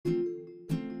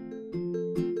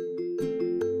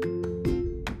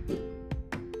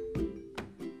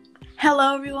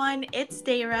Hello, everyone. It's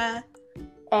Dara.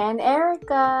 And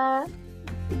Erica.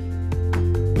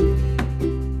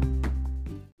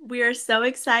 We are so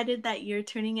excited that you're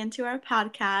tuning into our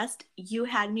podcast. You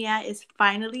Had Me At is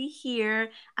finally here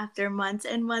after months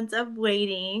and months of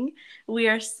waiting. We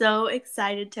are so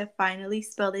excited to finally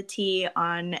spill the tea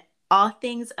on all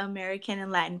things American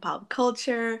and Latin pop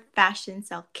culture, fashion,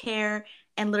 self-care,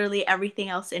 and literally everything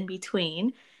else in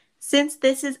between. Since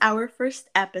this is our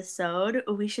first episode,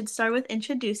 we should start with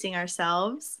introducing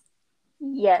ourselves.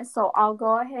 Yes, so I'll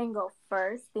go ahead and go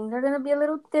first. Things are going to be a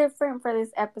little different for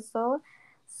this episode.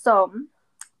 So,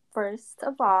 first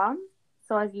of all,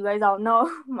 as you guys all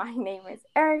know, my name is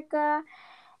Erica,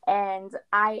 and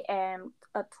I am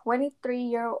a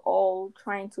 23-year-old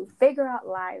trying to figure out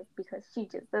life because she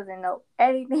just doesn't know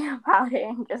anything about it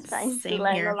and just trying to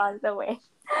learn along the way.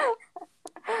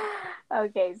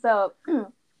 Okay, so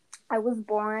I was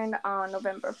born on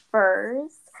November 1st.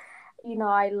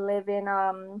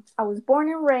 I was born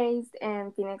and raised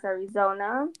in Phoenix,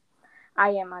 Arizona. I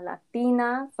am a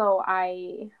Latina, so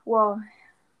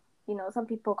some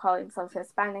people call themselves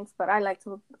Hispanics, but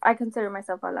I consider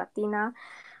myself a Latina.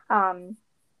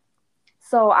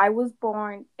 So I was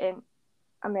born in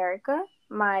America.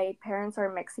 My parents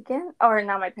are Mexican, or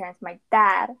not my parents, my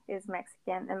dad is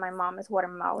Mexican and my mom is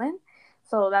Guatemalan.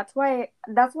 So that's why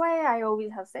I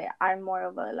always have said I'm more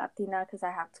of a Latina, because I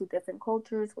have two different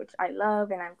cultures, which I love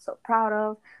and I'm so proud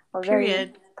of.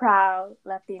 Very proud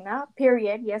Latina.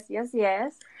 Period. Yes, yes,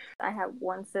 yes. I have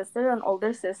one sister, an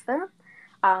older sister,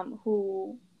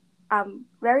 who I'm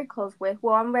very close with.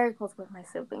 Well, I'm very close with my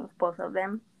siblings, both of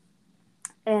them.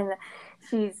 And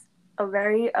she's a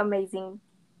very amazing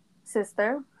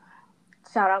sister.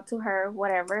 Shout out to her,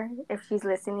 whatever. If she's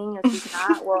listening, if she's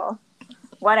not, well,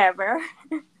 whatever.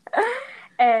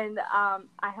 And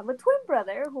I have a twin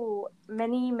brother who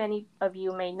many of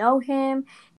you may know him.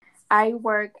 I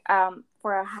work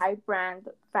for a high brand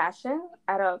fashion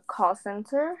at a call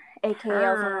center, aka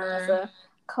also known as a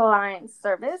client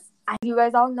service. As you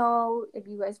guys all know, if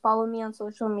you guys follow me on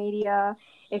social media,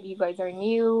 if you guys are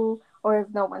new, or if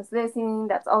no one's listening,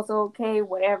 that's also okay.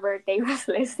 Whatever they was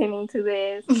listening to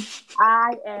this,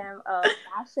 I am a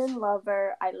fashion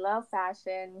lover. I love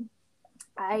fashion.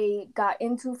 I got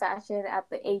into fashion at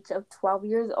the age of 12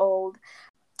 years old.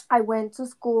 I went to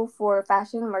school for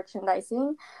fashion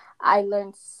merchandising. I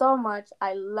learned so much.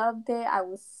 I loved it. I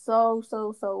was so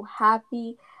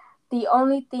happy. The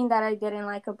only thing that I didn't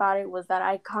like about it was that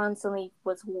I constantly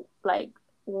was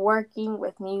working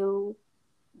with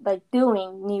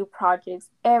doing new projects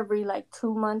every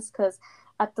 2 months, because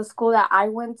at the school that I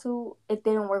went to, it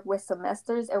didn't work with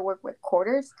semesters, it worked with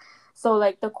quarters. So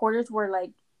the quarters were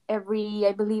I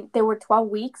believe they were 12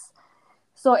 weeks.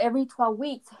 So every 12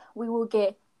 weeks we will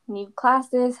get new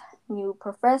classes, new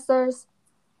professors,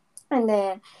 and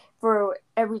then for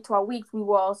every 12 weeks we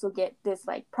will also get this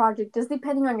project, just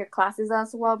depending on your classes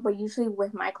as well. But usually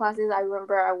with my classes, I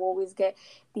remember I will always get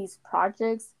these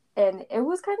projects, and it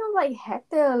was kind of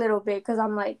hectic a little bit, because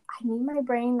I'm I need my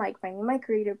brain, I need my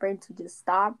creative brain to just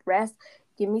stop, rest,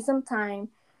 give me some time.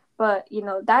 But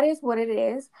that is what it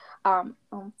is.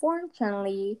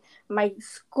 Unfortunately, my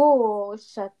school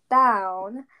shut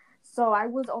down, so I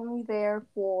was only there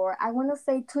for, I want to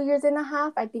say, 2 years and a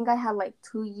half. I think I had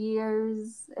 2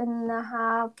 years and a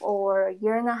half or a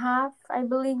year and a half, I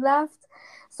believe, left.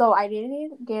 So I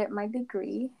didn't get my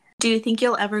degree. Do you think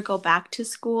you'll ever go back to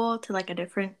school, to a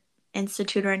different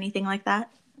institute or anything like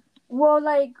that? Well,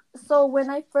 when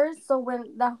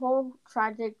the whole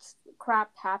tragic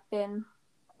crap happened,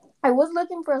 I was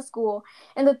looking for a school.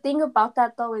 And the thing about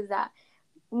that, though, is that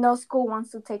no school wants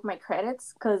to take my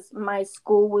credits, because my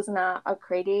school was not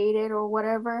accredited or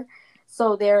whatever.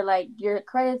 So they're your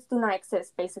credits do not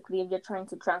exist, basically, if you're trying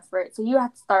to transfer it. So you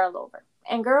have to start all over.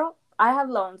 And girl, I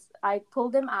have loans. I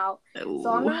pulled them out. Ooh.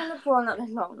 So I'm not going to pull another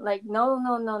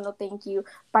loan. No, thank you.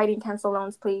 Biden, cancel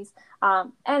loans, please.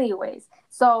 Anyways,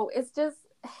 so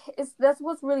that's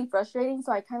what's really frustrating.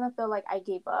 So I kind of feel like I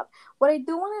gave up. What I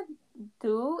do want to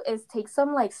do is take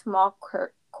some small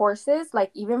courses,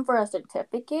 even for a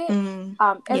certificate.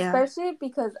 Especially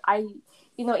because I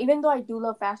even though I do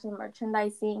love fashion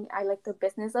merchandising, I like the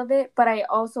business of it, but I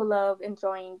also love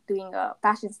enjoying doing a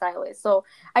fashion stylist. So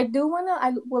I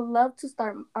would love to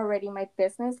start already my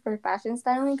business for fashion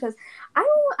styling, because I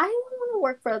don't want to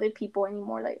work for other people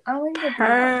anymore. I'm ready to do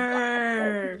my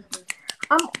own.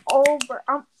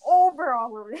 I'm over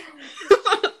all of this.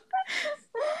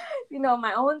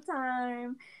 My own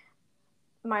time,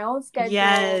 my own schedule.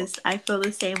 Yes, I feel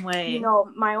the same way.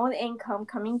 My own income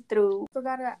coming through.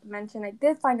 Forgot to mention, I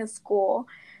did find a school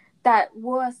that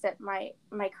will accept my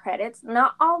credits.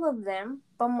 Not all of them,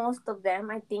 but most of them.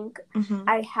 I think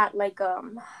I had like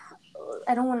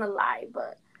I don't want to lie,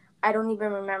 but I don't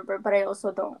even remember. But I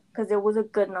also don't, because it was a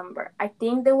good number. I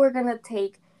think they were gonna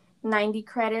take 90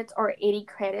 credits or 80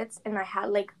 credits, and I had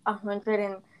like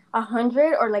 100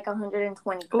 or like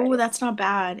 120 Oh, credits. that's not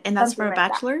bad. And that's Something for a like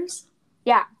that. bachelor's?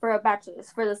 Yeah, for a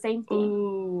bachelor's, for the same thing.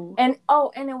 Ooh. And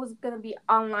and it was gonna be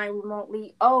online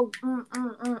remotely.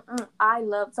 I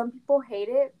love. Some people hate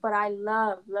it, but I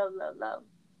love, love, love, love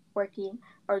working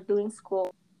or doing school.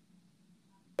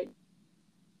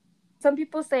 Some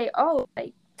people say, "Oh,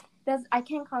 like that's I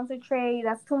can't concentrate.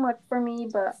 That's too much for me."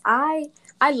 But I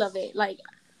love it. Like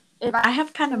if I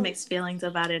have kind of mixed feelings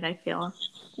about it, I feel.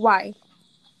 Why?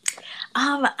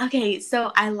 Okay,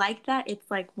 so I like that it's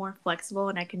like more flexible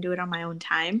and I can do it on my own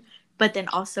time. But then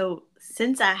also,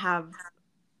 since I have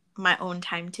my own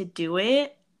time to do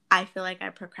it, I feel like I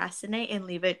procrastinate and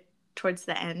leave it towards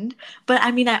the end. But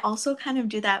I mean, I also kind of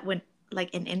do that when,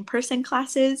 like, in-person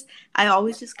classes. I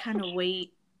always just kind of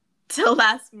wait till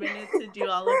last minute to do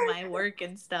all of my work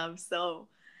and stuff. So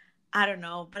I don't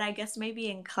know. But I guess maybe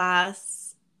in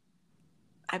class,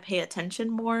 I pay attention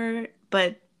more,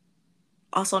 but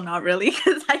also not really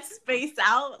because I space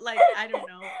out. Like, I don't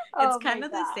know. It's Oh kind my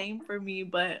of the god. same for me,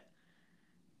 but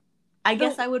I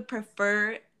guess I would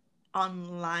prefer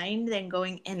online than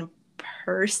going in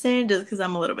person just because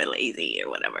I'm a little bit lazy or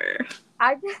whatever.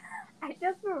 I just,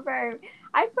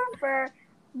 I prefer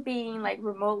being like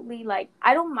remotely. Like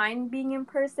I don't mind being in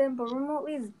person, but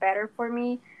remotely is better for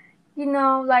me. You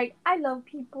know, like I love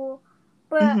people,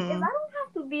 but if I Mm-hmm. don't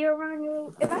have to be around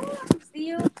you, if I don't have to see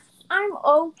you, I'm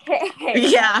okay.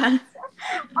 Yeah.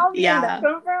 I'll be in the Yeah.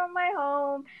 comfort of my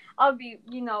home. I'll be,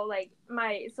 like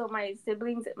my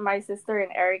siblings, my sister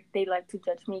and Eric, they like to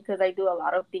judge me because I do a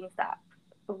lot of things that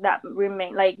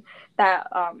remain like that.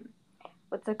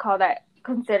 What's it called? That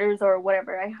considers or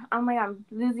whatever. Oh my god, I'm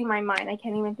losing my mind. I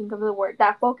can't even think of the word.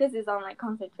 That focus is on like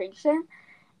concentration.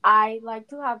 I like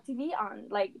to have TV on.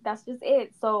 Like that's just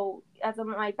it. So as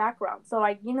my background. So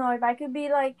like, if I could be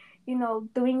like,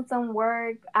 doing some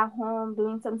work at home,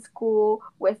 doing some school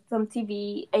with some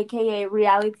TV, aka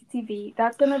reality TV,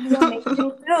 that's gonna be amazing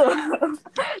too.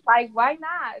 Like why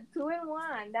not? Two in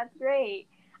one. That's great.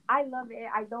 I love it.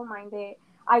 I don't mind it.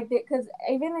 I did because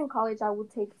even in college I would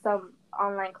take some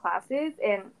online classes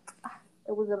and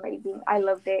it was amazing. I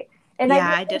loved it. And I Yeah,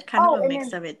 did. I did kind of Oh, a and mix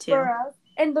then of it too. for us,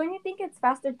 and don't you think it's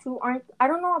faster too? I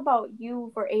don't know about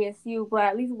you for ASU, but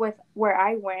at least with where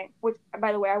I went, which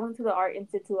by the way, I went to the Art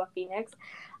Institute of Phoenix,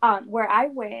 where I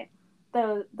went,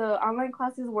 the online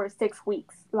classes were 6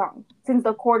 weeks long. Since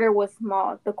the quarter was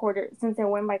small, since it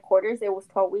went by quarters, it was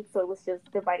 12 weeks, so it was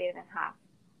just divided in half.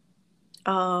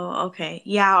 Oh, okay.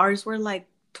 Yeah, ours were like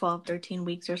 12, 13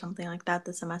 weeks or something like that,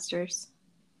 the semesters.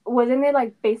 Wasn't it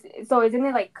like basic? So isn't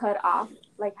it like cut off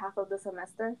like half of the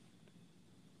semester?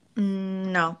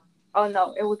 No. Oh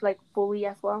no, it was like fully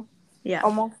as well. Yeah.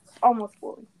 Almost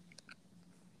fully.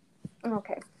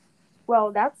 Okay.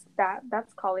 Well, that's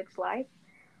college life.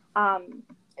 Um,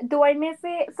 do I miss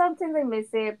it? Sometimes I miss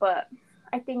it, but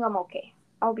I think I'm okay.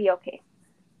 I'll be okay.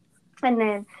 And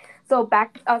then, so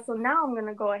back. So now I'm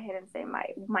gonna go ahead and say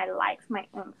my likes, my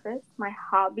interests, my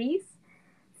hobbies.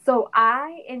 So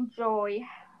I enjoy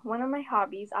one of my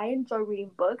hobbies. I enjoy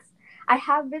reading books. I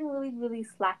have been really, really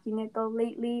slacking it though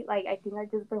lately. Like I think I've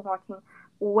just been watching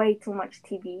way too much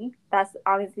TV. That's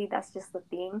just the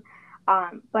thing.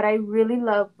 But I really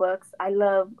love books. I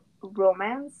love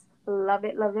romance. Love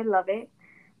it, love it, love it.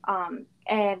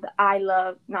 And I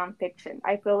love nonfiction.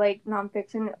 I feel like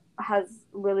nonfiction has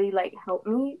really like helped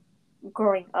me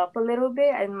growing up a little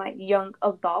bit in my young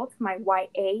adult, my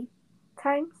YA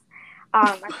times.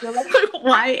 I feel like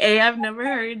YA, I've never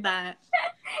heard that.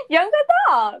 young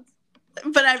adults.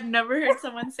 But I've never heard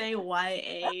someone say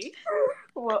YA.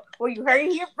 Well, you heard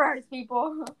it here first,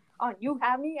 people. On You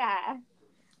Have Me Asked.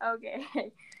 Okay,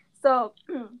 so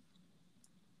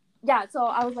yeah, so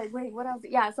I was like, wait, what else?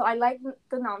 Yeah, so I like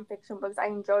the nonfiction books. I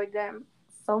enjoyed them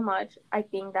so much. I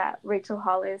think that Rachel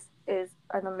Hollis is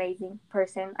an amazing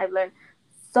person. I've learned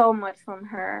so much from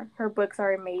her. Her books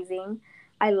are amazing.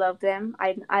 I love them.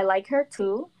 I like her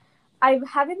too. I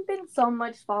haven't been so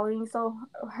much following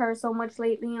her so much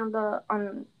lately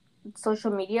on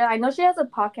social media. I know she has a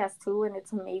podcast too, and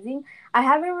it's amazing. I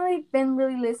haven't really been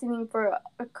really listening for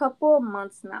a couple of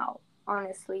months now,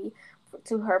 honestly,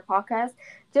 to her podcast,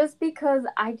 just because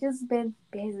I just been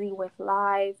busy with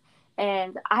life,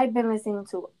 and I've been listening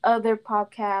to other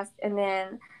podcasts, and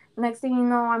then next thing you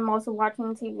know, I'm also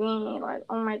watching TV. Like,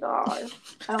 oh my god,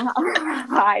 I don't have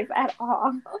a life at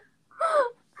all.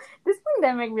 This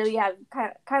pandemic really has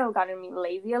kind of gotten me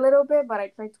lazy a little bit, but I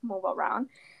try to move around.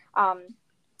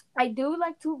 I do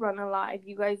like to run a lot. If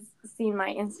you guys see my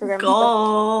Instagram stuff,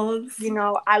 Goals. you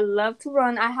know, I love to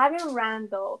run. I haven't ran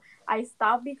though. I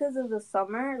stopped because of the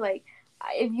summer. Like,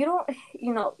 if you don't,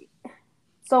 you know,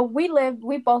 so we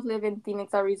both live in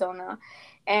Phoenix, Arizona,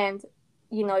 and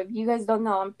you know, if you guys don't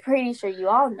know, I'm pretty sure you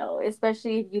all know,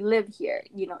 especially if you live here.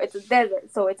 You know, it's a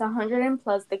desert, so it's 100 and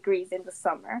plus degrees in the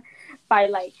summer. By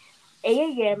like 8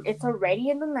 a.m., it's already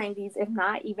in the 90s, if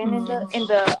not even in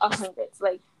the hundreds.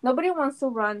 Like, nobody wants to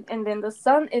run, and then the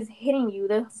sun is hitting you.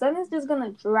 The sun is just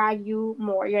gonna drag you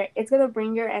more. It's gonna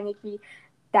bring your energy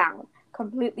down,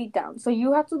 completely down. So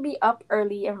you have to be up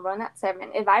early and run at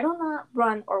 7. If I do not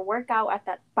run or work out at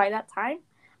that by that time,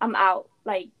 I'm out.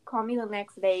 Like, call me the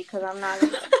next day because I'm not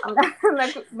gonna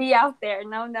be out there.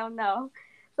 No, no, no.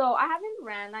 So I haven't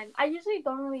ran. I usually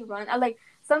don't really run.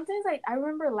 Sometimes I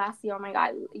remember last year. Oh my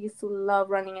god, I used to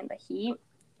love running in the heat.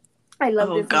 I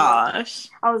love Oh this. gosh.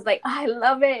 I was like, I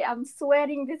love it. I'm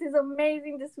sweating. This is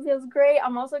amazing. This feels great.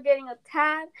 I'm also getting a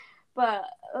tan, but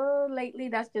lately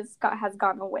that's just has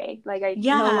gone away. Like, I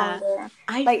no longer.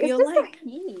 I Like, feel it's just like the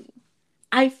heat.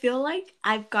 I feel like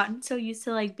I've gotten so used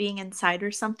to like being inside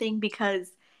or something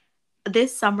because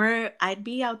this summer I'd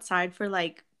be outside for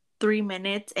like 3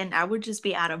 minutes and I would just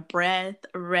be out of breath,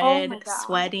 Oh my red, god.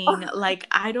 sweating. Like,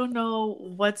 I don't know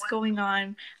what's going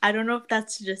on. I don't know if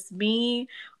that's just me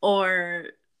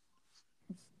or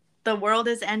the world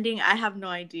is ending. I have no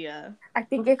idea. I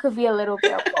think it could be a little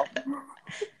bit of both.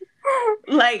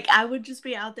 Like, I would just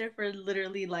be out there for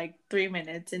literally like 3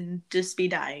 minutes and just be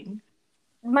dying.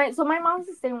 My mom's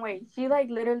the same way. She like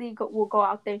literally will go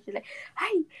out there. She's like,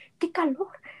 "Ay, qué calor!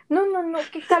 No, no, no,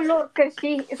 qué calor!" Because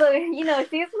she's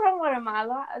from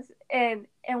Guatemala, and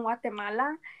in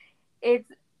Guatemala, it's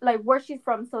like where she's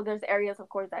from. So there's areas, of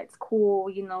course, that it's cool,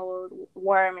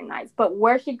 warm and nice. But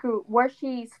where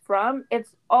she's from,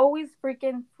 it's always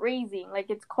freaking freezing. Like,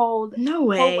 it's cold. No Cold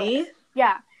weather. way.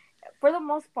 Yeah, for the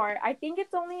most part. I think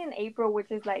it's only in April,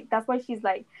 which is like that's why she's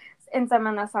like en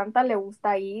Semana Santa le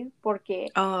gusta ir porque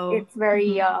it's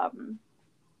very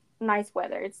nice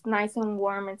weather. It's nice and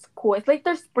warm. It's cool. It's like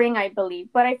their spring, I believe.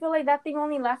 But I feel like that thing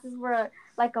only lasts for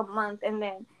like a month, and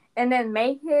then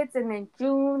May hits, and then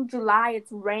June, July,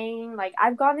 it's rain. Like,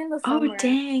 I've gone in the Oh, summer,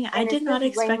 dang. I and did it's not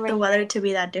just rain, expect the rain, weather rain. to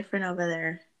be that different over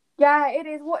there. Yeah, it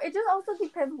is. Well, it just also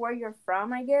depends where you're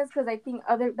from, I guess, because I think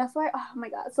that's why. Oh my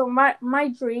god! So my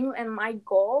dream and my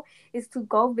goal is to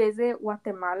go visit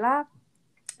Guatemala,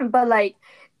 but like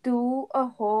do a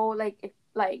whole like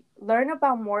learn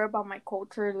about more about my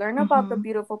culture, learn about the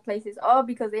beautiful places. Oh,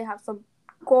 because they have some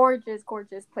gorgeous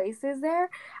places there,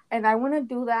 and I want to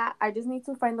do that. I just need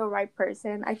to find the right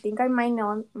person. I think I might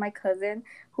know my cousin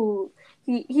who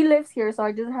he lives here, so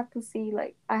I just have to see.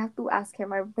 Like, I have to ask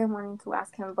him. I've been wanting to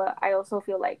ask him, but I also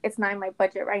feel like it's not in my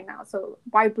budget right now, so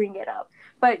why bring it up?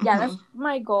 But yeah, that's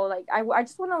my goal. Like, I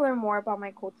just want to learn more about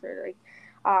my culture. Like,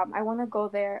 I want to go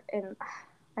there, and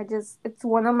it's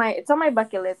on my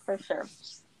bucket list for sure.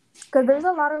 Because there's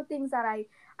a lot of things that I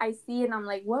see, and I'm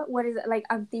like, what is it? Like,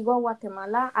 Antigua,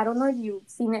 Guatemala. I don't know if you've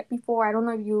seen it before. I don't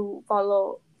know if you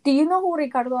follow. Do you know who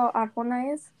Ricardo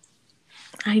Arjona is?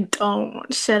 I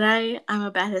don't. Should I? I'm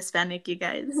a bad Hispanic, you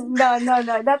guys. No,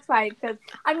 that's fine. Because,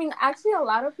 I mean, actually, a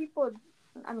lot of people,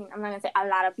 I mean, I'm not going to say a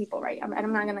lot of people, right? I'm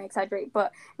not going to exaggerate,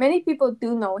 but many people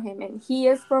do know him, and he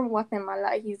is from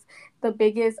Guatemala. He's the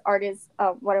biggest artist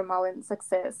of Guatemalan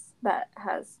success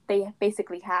they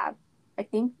basically have. I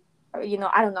think, I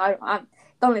don't know.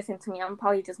 Don't listen to me. I'm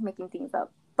probably just making things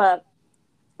up. But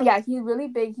yeah, he's really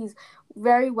big. He's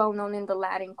very well known in the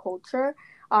Latin culture,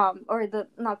 or the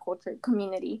not culture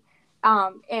community.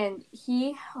 And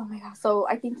oh my god, so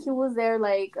I think he was there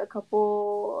like a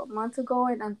couple months ago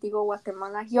in Antigua,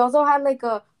 Guatemala. He also had like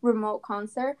a remote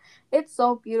concert. It's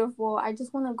so beautiful. I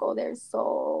just want to go there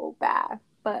so bad.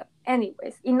 But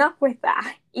anyways, enough with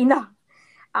that. Enough.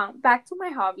 Back to my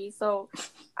hobby. So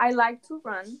I like to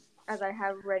run, as I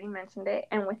have already mentioned it,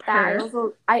 and with that,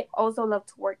 I also love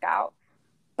to work out.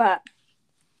 But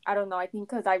I don't know. I think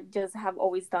because I just have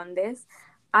always done this,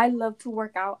 I love to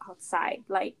work out outside.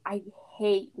 Like, I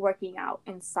hate working out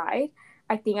inside.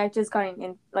 I think I've just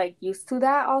gotten like used to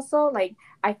that. Also, like,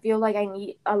 I feel like I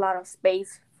need a lot of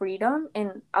space, freedom,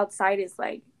 and outside is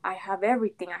like I have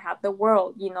everything. I have the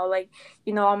world.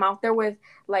 I'm out there with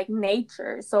like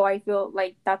nature. So I feel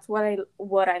like that's what I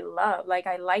love. Like,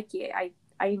 I like it. I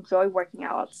enjoy working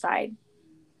out outside.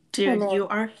 Dude, you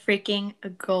are freaking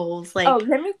goals. Oh, Like,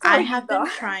 let me tell I you have though.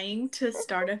 been trying to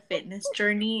start a fitness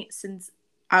journey since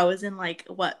I was in like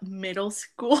middle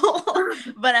school,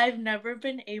 but I've never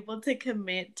been able to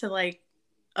commit to like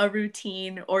a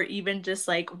routine or even just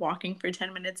like walking for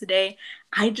 10 minutes a day,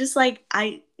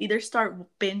 I either start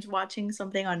binge watching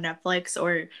something on Netflix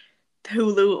or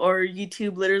Hulu or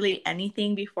YouTube, literally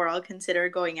anything before I'll consider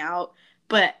going out.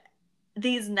 But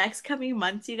these next coming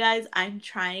months, you guys, I'm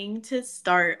trying to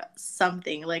start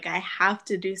something. Like, I have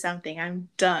to do something. I'm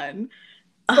done.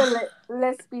 So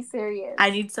let's be serious.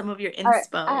 I need some of your All right,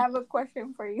 inspo. I have a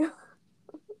question for you.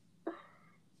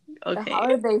 Okay. The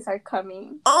holidays are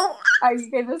coming. Oh! Are you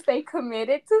going to stay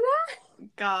committed to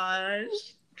that?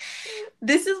 Gosh.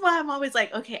 This is why I'm always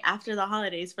like, okay, after the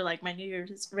holidays for like my New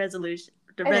Year's resolution.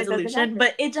 But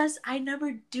I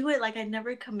never do it. Like, I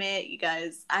never commit, you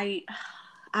guys. I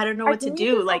don't know what to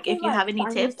do. Like, if you have any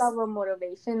find tips. yourself a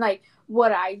motivation. Like,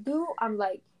 what I do, I'm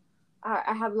like,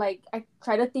 I have like, I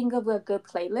try to think of a good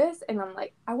playlist, and I'm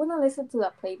like, I want to listen to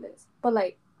that playlist. But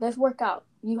like, let's work out.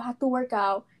 You have to work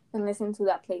out and listen to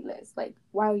that playlist, like,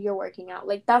 while you're working out.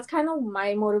 Like, that's kind of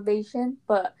my motivation.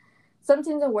 But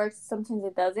sometimes it works, sometimes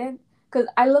it doesn't. Because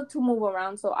I love to move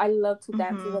around, so I love to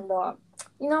dance, even though I'm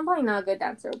probably not a good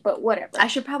dancer, but whatever. I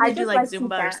should probably do like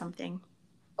Zumba or something.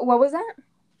 What was that?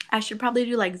 I should probably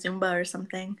do like Zumba or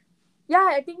something. Yeah,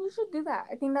 I think you should do that.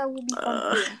 I think that would be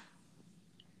fun too.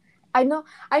 I know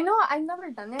I've never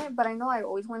done it, but I know I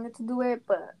always wanted to do it,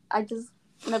 but I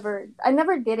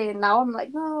never did it. And now I'm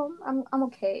like, no, I'm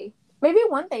okay. Maybe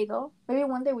one day though. Maybe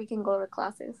one day we can go to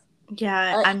classes.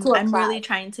 Yeah, I'm really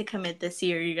trying to commit this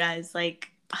year, you guys.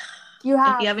 Like, if you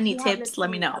have any tips, let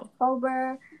me know.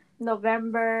 October,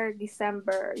 November,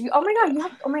 December. Oh my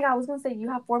god, I was gonna say you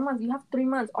have 4 months. You have 3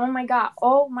 months. Oh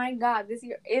my god, this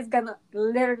year is gonna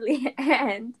literally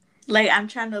end. Like, I'm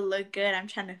trying to look good. I'm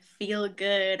trying to feel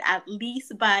good at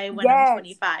least by when I'm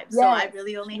 25. So I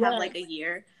really only have like a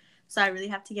year. So I really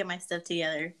have to get my stuff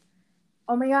together.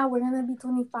 Oh my god, we're gonna be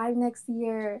 25 next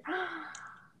year.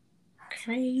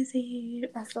 Crazy.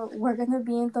 We're gonna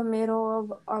be in the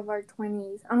middle of our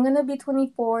 20s. I'm gonna be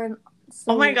 24 and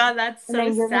oh my god, that's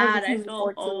so sad. I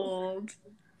feel old.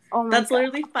 Oh my That's god.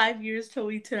 Literally 5 years till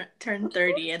we turn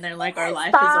 30, and then like our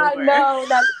life is over. No,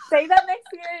 say that next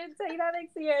year. Say that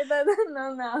next year.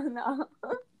 No.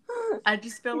 I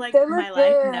just feel like my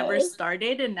life never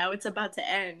started, and now it's about to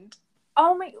end.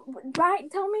 Oh my, right?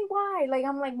 Tell me why. Like,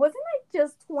 I'm like, wasn't I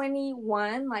just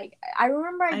 21? Like, I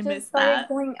remember I just started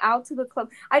going out to the club.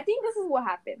 I think this is what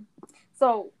happened.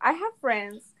 So I have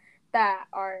friends that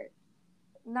are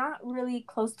not really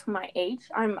close to my age.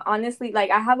 I'm honestly like,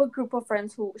 I have a group of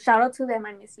friends who, shout out to them,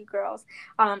 I miss you girls.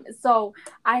 So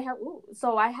I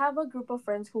have a group of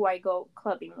friends who I go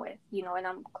clubbing with, you know, and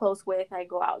I'm close with. I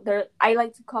go out there. I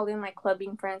like to call them my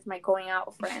clubbing friends, my going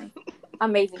out friends.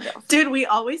 Amazing girls. Dude, we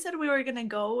always said we were gonna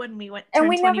go when we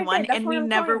turned 21, and we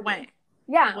never went.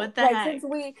 Yeah. What the heck? Since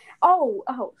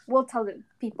we'll tell the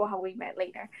people how we met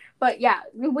later. But yeah,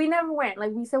 we never went.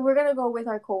 Like, we said we're gonna go with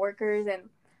our coworkers, and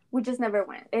we just never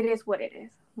went. It is what it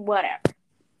is. Whatever.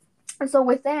 And so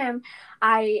with them,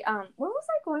 where was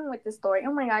I going with this story?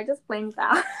 Oh my god, I just blanked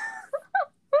out.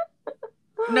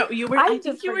 No, you were. I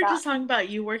think you were just talking about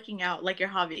you working out, like your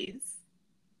hobbies.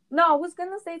 No, I was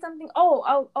gonna say something.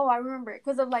 Oh, I remember,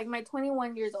 because of like my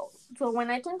 21 years old. So when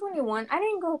I turned 21, I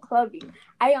didn't go clubbing.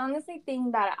 I honestly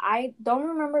think that I don't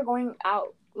remember going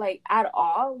out like at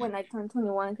all when I turned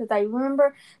 21, because I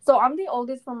remember. So I'm the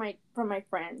oldest from my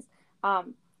friends,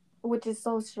 which is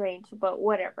so strange, but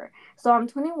whatever. So I'm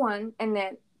 21, and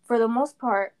then for the most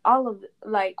part, all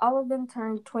of them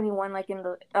turned 21 like in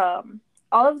the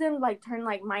all of them like turn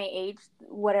like my age,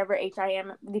 whatever age I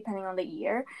am, depending on the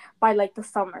year, by like the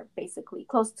summer, basically,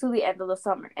 close to the end of the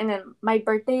summer. And then my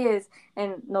birthday is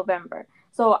in November.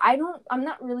 So I'm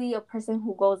not really a person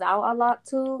who goes out a lot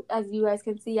too. As you guys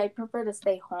can see, I prefer to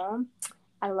stay home.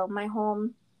 I love my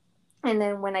home. And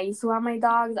then when I used to have my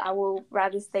dogs, I will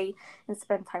rather stay and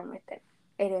spend time with them.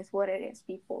 It is what it is,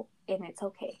 people. And it's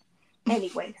okay.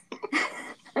 Anyways.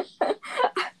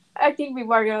 I think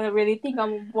people are going to really think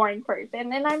I'm a boring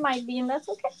person, and I might be, and that's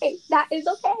okay. That is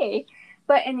okay.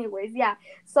 But anyways, yeah.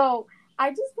 So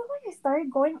I just feel like I started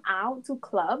going out to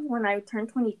clubs when I turned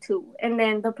 22, and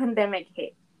then the pandemic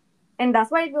hit. And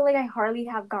that's why I feel like I hardly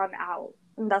have gone out.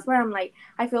 And that's why I'm like,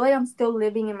 I feel like I'm still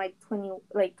living in my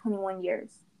 21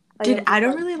 years. Like, dude, I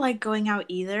don't really like going out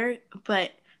either, but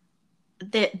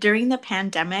during the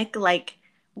pandemic, like,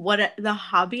 the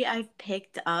hobby I've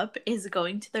picked up is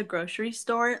going to the grocery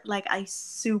store. Like, I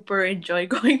super enjoy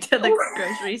going to the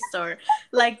grocery store.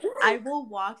 Like, I will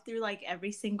walk through like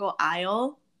every single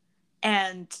aisle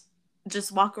and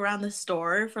just walk around the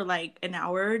store for like an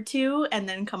hour or two and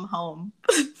then come home.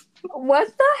 What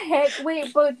the heck?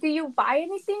 Wait, but do you buy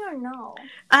anything or no?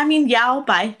 I mean, yeah, I'll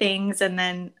buy things, and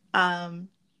then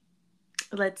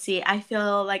let's see. I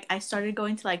feel like I started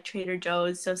going to like Trader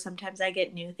Joe's, so sometimes I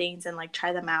get new things and like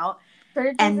try them out.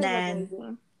 Trader Joe's And is then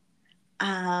amazing.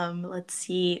 let's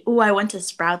see. Oh, I went to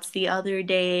Sprouts the other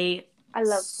day. I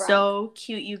love Sprouts. So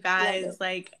cute, you Love guys. it.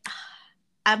 Like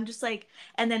I'm just like,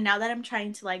 and then now that I'm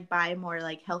trying to like buy more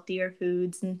like healthier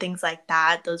foods and things like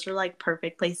that, those are like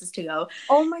perfect places to go.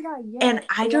 Oh my god, And yes,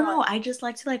 I they don't know, are. I just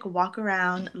like to like walk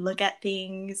around, look at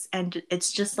things, and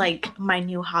it's just like my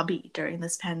new hobby during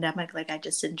this pandemic. Like I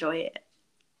just enjoy it.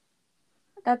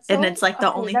 That's And so it's like the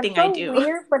okay. only That's thing I so do.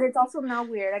 weird, but it's also not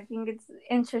weird. I think it's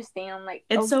interesting. I'm like,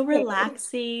 It's so okay.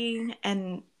 relaxing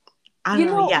and I don't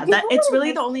know, yeah, You that know it's what it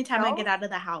really the makes me only time I get feel? out of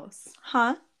the house.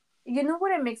 Huh? You know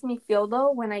what it makes me feel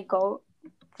though when I go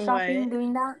shopping What?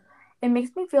 doing that? It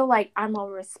makes me feel like I'm a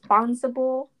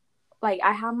responsible, like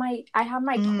I have my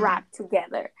Mm. crap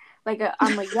together. Like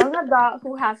I'm a young adult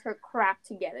who has her crap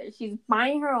together. She's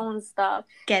buying her own stuff.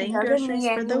 She Getting doesn't groceries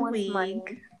need for the anyone's money.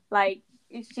 week. Like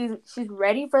she's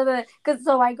ready for the cuz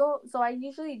so I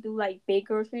usually do like big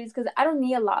groceries cuz I don't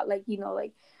need a lot like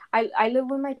like I live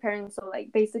with my parents so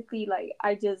like basically like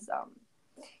I just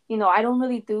I don't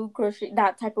really do grocery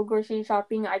that type of grocery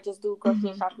shopping. I just do grocery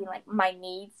Mm-hmm. shopping like my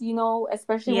needs,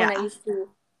 especially when I Yeah. used to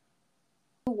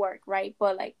work, right?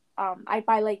 But like I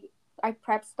buy like I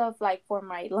prep stuff like for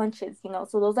my lunches.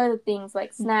 So those are the things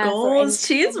like snacks or Goals. anything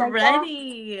She's like that.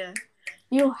 ready.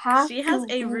 You have She has to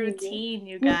a be. routine,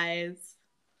 you You guys.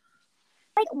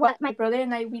 like what my brother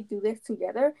and I we do this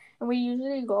together and we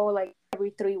usually go like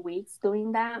every 3 weeks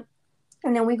doing that.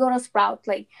 And then we go to Sprouts.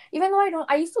 Like even though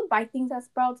I used to buy things at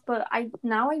Sprouts, but I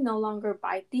no longer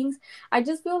buy things. I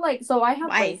just feel like so I have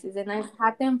Why? braces and I've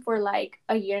had them for like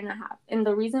a year and a half. And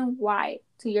the reason why,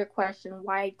 to your question,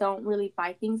 why I don't really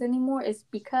buy things anymore is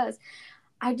because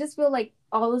I just feel like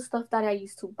all the stuff that I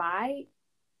used to buy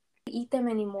eat them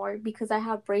anymore because I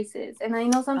have braces. And I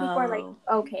know some people are like,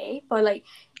 Oh. okay, but like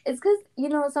it's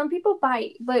because some people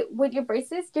bite, but with your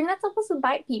braces, you're not supposed to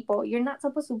bite people. You're not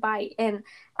supposed to bite. And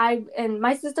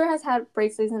my sister has had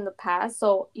braces in the past,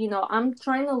 so I'm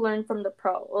trying to learn from the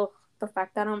pro. Ugh, the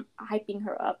fact that I'm hyping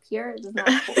her up here is not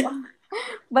cool.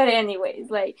 But anyways,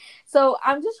 like so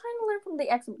I'm just trying to learn from the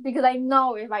expert because I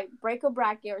know if I break a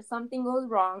bracket or something goes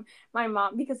wrong, my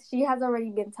mom because she has already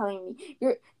been telling me,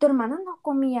 tu hermana no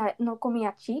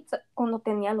comía chips cuando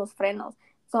tenía los frenos.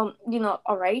 So,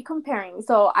 already comparing.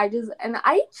 So I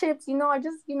eat chips, I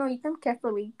just, eat them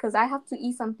carefully because I have to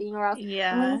eat something or else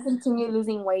I'm going to Yeah. continue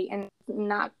losing weight and it's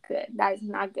not good. That is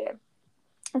not good.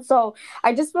 So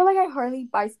I just feel like I hardly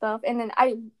buy stuff. And then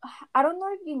I don't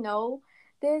know if you know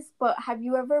this, but have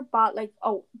you ever bought like,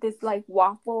 this like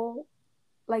waffle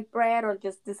like bread or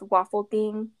just this waffle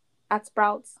thing at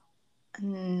Sprouts?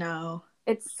 No.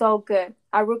 It's so good.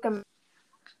 I recommend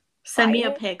Send buy me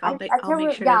a it. pic. I, I I'll can't make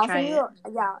re- sure yeah, to I'll try send you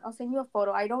it. I'll send you a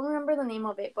photo. I don't remember the name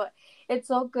of it, but it's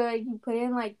so good. You put it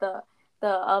in like the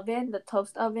oven, the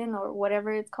toast oven or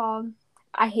whatever it's called.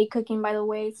 I hate cooking by the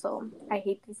way, so I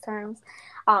hate these terms.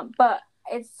 But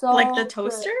it's Like the so good.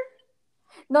 toaster?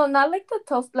 No, not like the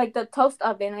toast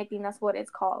oven. I think that's what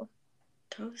it's called.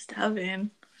 Toast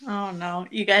oven. Oh no.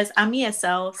 You guys, I'm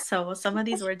ESL, so some of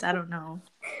these words I don't know.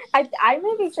 I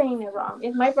may be saying it wrong.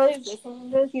 If my brother's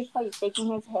listening to this, he's probably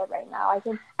shaking his head right now.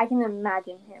 I can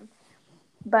imagine him.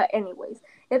 But anyways,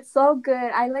 it's so good.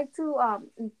 I like to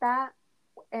eat that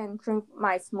and drink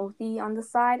my smoothie on the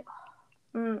side.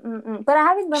 But I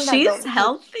haven't done that though She's because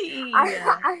healthy.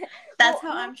 That's well, how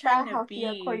not I'm trying that to healthy be.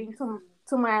 according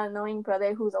to my annoying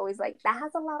brother who's always like that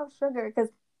has a lot of sugar because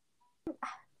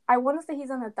I want to say he's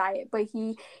on a diet, but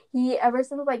he ever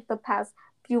since like the past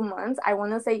few months, I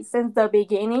want to say since the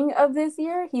beginning of this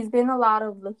year, he's been a lot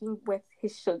of looking with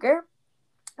his sugar.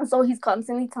 So he's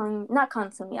constantly telling, not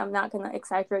constantly, I'm not gonna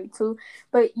exaggerate too,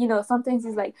 but sometimes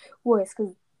he's like, "Well, it's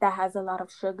because that has a lot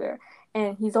of sugar,"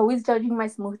 and he's always judging my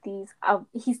smoothies.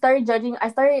 He started judging. I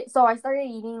started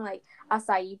eating like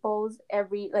acai bowls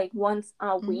every like once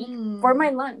a week for my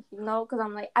Mm. lunch, because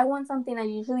I'm like, I want something. I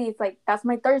usually it's like that's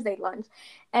my Thursday lunch,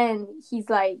 and he's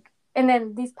like, and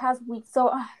then this past week,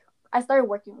 so I started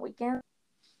working weekends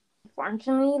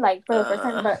unfortunately, like for the first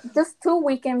time, Uh, but just 2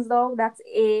 weekends though. That's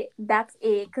it.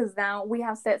 Because now we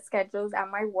have set schedules at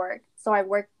my work, so I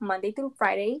work Monday through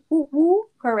Friday. Woo woo!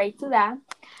 Hooray to that!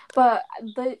 But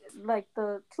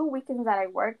the 2 weekends that I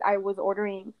worked, I was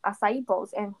ordering acai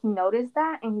bowls, and he noticed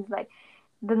that, and he's like,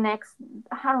 the next,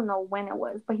 I don't know when it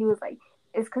was, but he was like,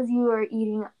 it's because you were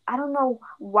eating. I don't know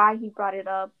why he brought it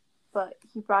up. but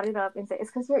he brought it up and said,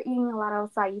 it's because you're eating a lot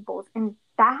of acai bowls. And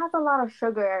that has a lot of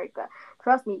sugar, Erica.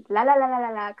 Trust me. La la la la la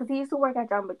la. Because he used to work at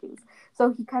Jamba Juice.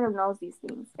 So he kind of knows these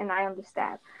things. And I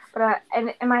understand. But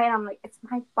and in my head, I'm like, it's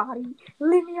my body.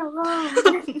 Leave me alone.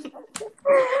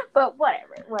 But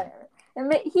whatever.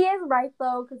 And he is right,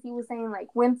 though, because he was saying,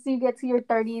 like, once you get to your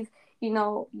 30s,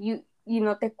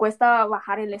 te cuesta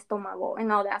bajar el estómago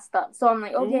and all that stuff. So I'm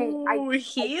like, okay, Ooh, I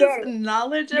he's get it.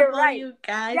 knowledgeable, You're right. you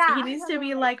guys. Yeah, He needs to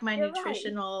be like my you're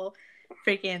nutritional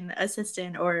freaking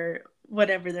assistant or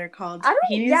whatever they're called. I don't.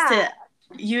 He needs to.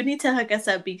 You need to hook us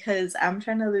up because I'm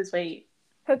trying to lose weight.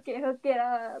 Hook it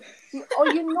up.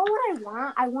 You know what I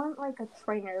want? I want like a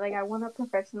trainer. Like I want a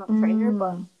professional trainer,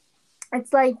 but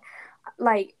it's like,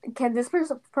 can this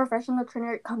professional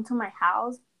trainer come to my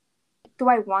house? Do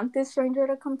I want this stranger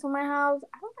to come to my house?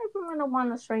 I don't think I'm gonna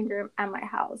want a stranger at my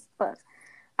house, but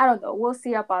I don't know. We'll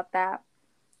see about that.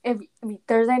 If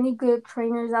there's any good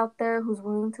trainers out there who's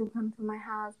willing to come to my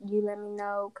house, you let me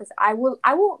know, because I will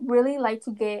really like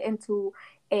to get into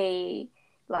a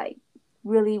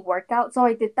really workout. So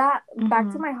I did that.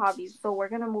 Back to my hobbies. So we're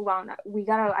gonna move on.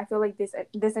 I feel like this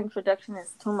introduction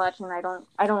is too much, and I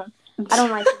don't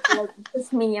like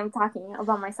just me. I'm talking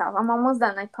about myself. I'm almost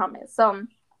done, I promise. So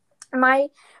my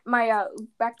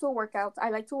back to workouts. I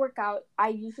like to work out. I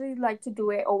usually like to do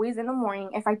it always in the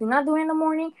morning. If I do not do it in the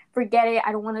morning, forget it.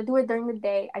 I don't want to do it during the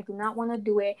day. I do not want to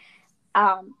do it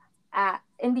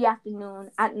in the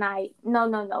afternoon, at night.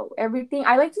 No. Everything.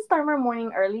 I like to start my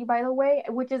morning early, by the way,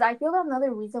 which is, I feel,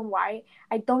 another reason why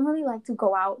I don't really like to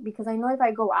go out, because I know if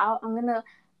I go out, I'm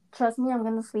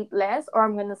gonna sleep less, or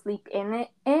I'm gonna sleep in,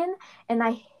 and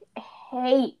I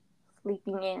hate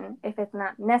sleeping in if it's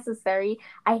not necessary.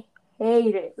 I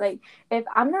hate it. Like, if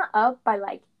I'm not up by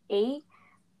like 8,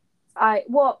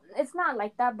 it's not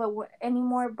like that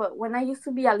anymore, but when I used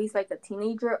to be at least like a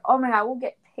teenager, oh my god, I would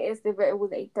get pissed if it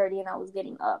was 8:30 and I was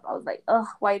getting up. I was like, ugh,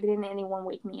 why didn't anyone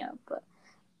wake me up? But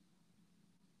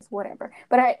whatever.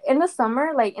 But in the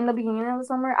summer, like in the beginning of the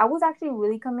summer, I was actually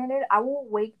really committed. I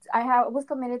was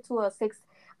committed to a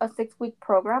 6-week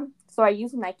program. So I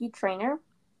used Nike Trainer,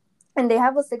 and they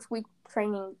have a 6-week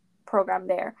training program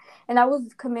there, and I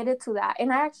was committed to that.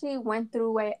 And I actually went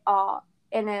through it all,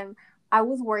 and then I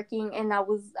was working, and it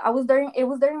was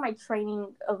during my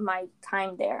training of my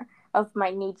time there, of my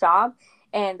new job.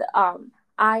 And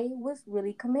I was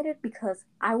really committed, because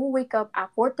I will wake up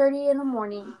at 4:30 in the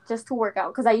morning just to work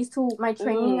out, because I used to, my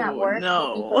training at work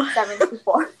would be from 7 to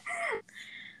 4.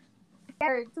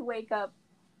 To wake up.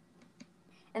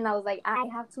 And I was like, I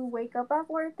have to wake up at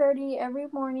 4:30 every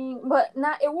morning. But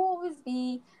it will always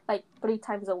be like 3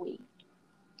 times a week.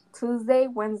 Tuesday,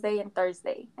 Wednesday, and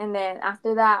Thursday. And then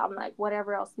after that, I'm like,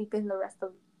 whatever, I'll sleep in the rest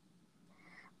of.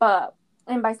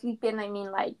 And by sleep in, I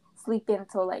mean like sleep in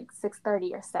till like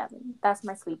 6:30 or 7. That's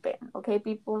my sleep in. Okay,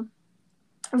 people?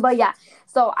 But yeah,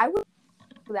 so I would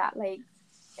do that, like,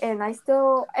 and I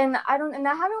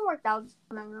haven't worked out.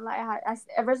 I'm not gonna lie,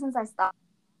 ever since I stopped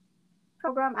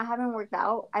program, I haven't worked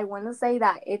out. I want to say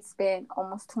that it's been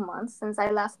almost 2 months since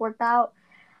I last worked out.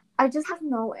 I just have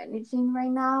no energy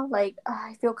right now. Like,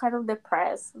 I feel kind of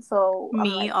depressed. So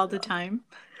me, all the time.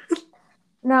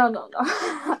 No,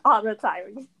 all the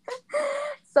time.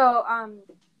 So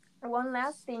one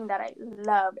last thing that I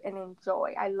love and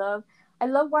enjoy. I love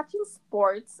watching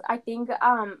sports. I think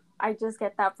I just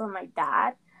get that from my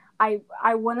dad. I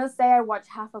want to say I watch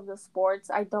half of the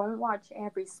sports. I don't watch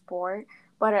every sport,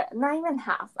 but not even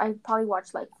half. I probably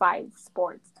watch like 5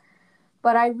 sports.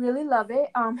 But I really love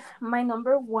it. My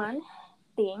number one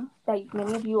thing that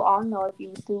many of you all know, if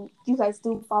you guys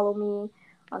do follow me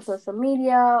on social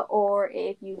media, or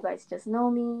if you guys just know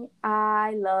me,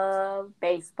 I love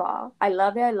baseball. I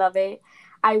love it. I love it.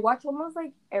 I watch almost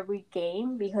like every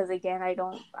game, because again, I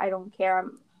don't care.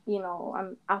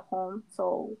 I'm at home,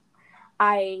 so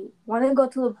I want to go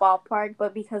to the ballpark,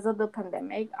 but because of the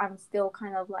pandemic, I'm still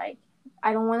kind of like,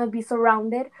 I don't want to be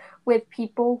surrounded with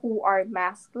people who are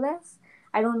maskless.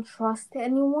 I don't trust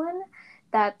anyone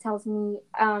that tells me,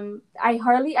 I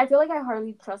feel like I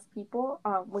hardly trust people,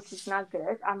 which is not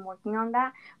good. I'm working on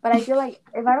that. But I feel like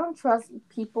if I don't trust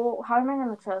people, how am I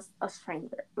going to trust a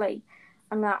stranger? Like,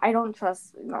 I don't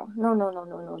trust, no.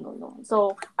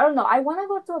 So, I don't know. I want to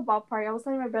go to a ballpark. I was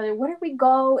telling my brother, what if we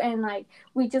go and, like,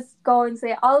 we just go and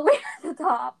say all the way to the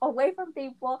top, away from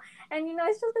people, and,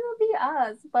 it's just going to be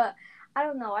us. But I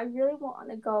don't know. I really want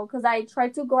to go, because I try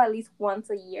to go at least once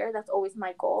a year. That's always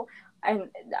my goal. And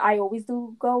I always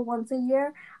do go once a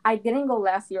year. I didn't go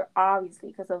last year, obviously,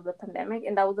 because of the pandemic,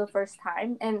 and that was the first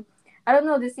time. And I don't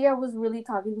know, this year I was really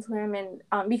talking to him, and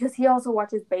because he also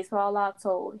watches baseball a lot,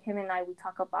 so him and I, we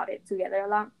talk about it together a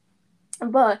lot.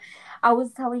 But I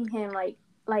was telling him like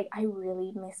I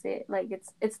really miss it. Like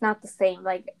it's not the same.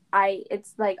 Like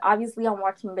it's like obviously I'm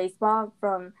watching baseball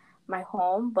from my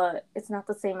home, but it's not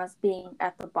the same as being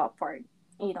at the ballpark.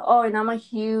 You know. Oh, and I'm a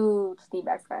huge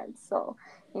D-backs fan, so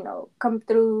come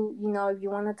through. If you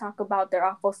want to talk about their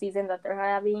awful season that they're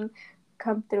having,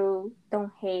 come through.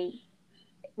 Don't hate.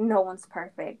 No one's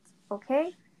perfect.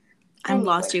 Okay. I'm Anyway.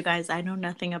 lost, you guys. I know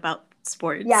nothing about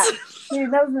sports. Yeah, he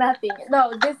knows nothing.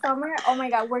 No, this summer, oh my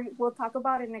God, we'll talk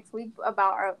about it next week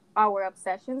about our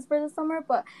obsessions for the summer.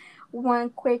 But one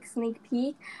quick sneak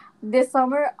peek, this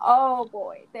summer, oh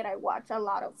boy, did I watch a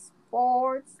lot of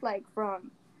sports, like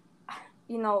from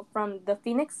the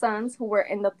Phoenix Suns who were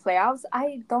in the playoffs.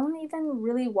 I don't even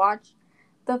really watch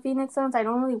the Phoenix Suns. I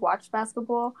don't really watch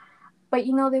basketball, but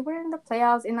they were in the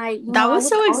playoffs, and That I was was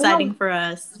so following exciting them. for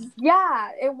us.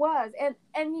 Yeah, it was. And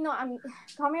I'm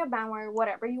call me a bandwagon,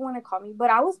 whatever you want to call me, but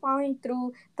I was following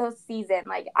through the season.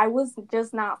 Like I was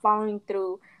just not following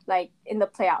through like in the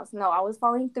playoffs. No, I was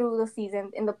following through the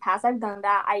season. In the past I've done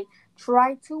that. I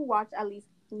try to watch at least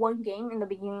one game in the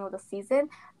beginning of the season,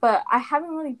 but I haven't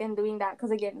really been doing that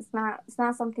because again, it's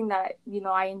not something that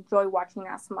I enjoy watching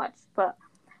as much. But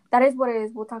that is what it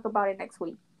is. We'll talk about it next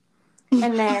week.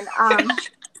 And then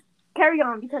carry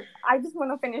on because I just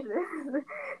want to finish this.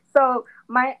 So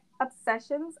my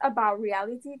obsessions about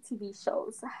reality TV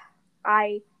shows.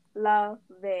 I love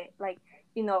it. Like,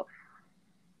 you know,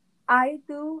 I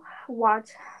do watch,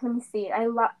 let me see. I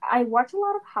watch a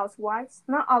lot of Housewives,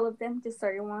 not all of them, just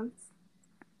certain ones.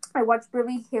 I watch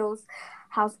Beverly Hills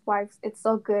Housewives. It's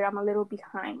so good. I'm a little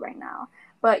behind right now.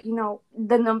 But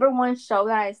the number one show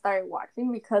that I started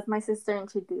watching because my sister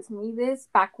introduced me this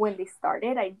back when they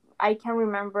started. I can't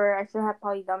remember. I should have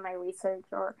probably done my research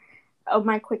or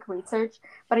my quick research.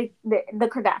 But the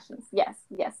Kardashians. Yes,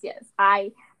 yes, yes.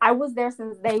 I was there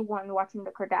since day one watching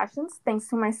the Kardashians. Thanks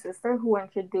to my sister who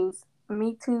introduced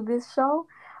me to this show.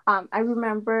 I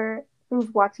remember she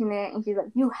was watching it and she's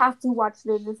like, "You have to watch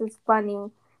this. This is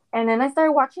funny." And then I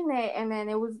started watching it, and then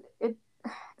it.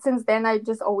 Since then, I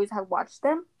just always have watched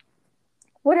them.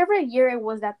 Whatever year it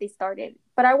was that they started,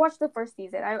 but I watched the first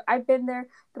season. I've been there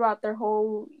throughout their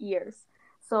whole years,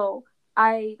 so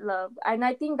and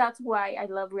I think that's why I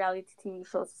love reality TV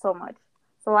shows so much.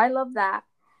 So I love that,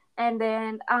 and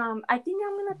then I think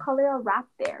I'm gonna call it a wrap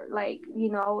there. Like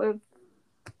if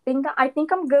I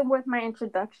think I'm good with my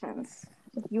introductions.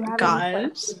 If you have any Gosh.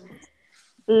 questions,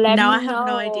 let Now I me have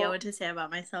no idea know. what to say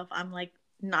about myself. I'm like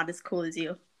not as cool as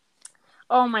you.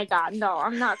 Oh my God, no,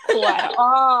 I'm not cool at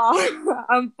all.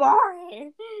 I'm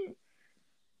boring.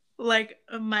 Like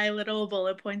my little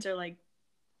bullet points are like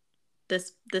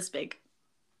this big.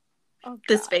 Oh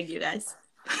This God. big, you guys.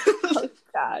 Oh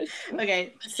gosh.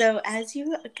 Okay, so as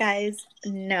you guys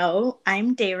know,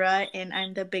 I'm Dara and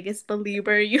I'm the biggest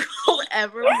believer you will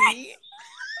ever meet.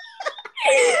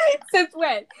 Since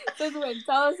when? Since when?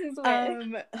 Tell us since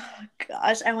when. Oh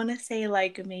gosh, I want to say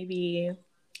like maybe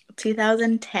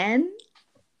 2010.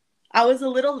 I was a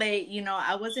little late,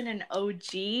 I wasn't an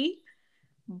OG,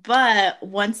 but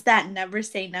once that Never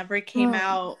Say Never came Hmm.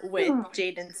 out with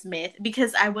Jaden Smith,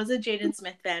 because I was a Jaden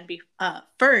Smith fan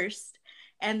first,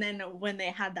 and then when they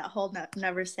had that whole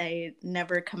Never Say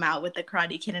Never come out with the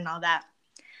Karate Kid and all that,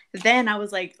 then I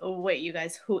was like, oh, wait, you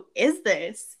guys, who is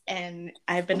this? And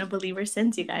I've been a believer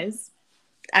since, you guys.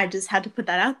 I just had to put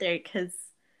that out there because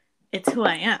it's who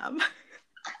I am.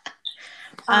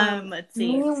 Let's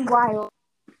see. Meanwhile,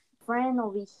 friend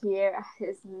over here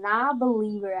is not a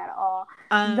believer at all.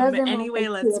 Doesn't like the Anyway,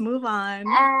 let's kid move on.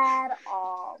 at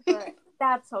all. But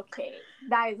that's okay.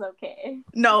 That is okay.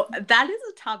 No, that is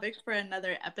a topic for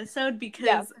another episode because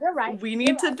Yeah, you're right. we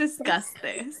need to discuss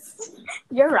this.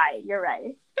 You're right. You're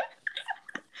right.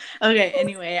 Okay,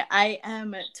 anyway, I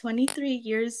am 23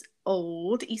 years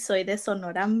old y soy de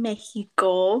Sonora,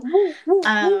 Mexico. Woo, woo,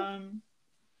 woo.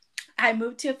 I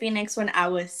moved to Phoenix when I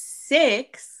was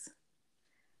 6.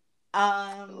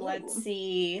 Let's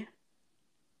see.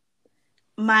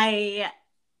 My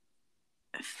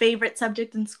favorite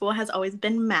subject in school has always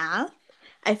been math.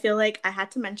 I feel like I had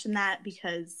to mention that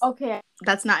because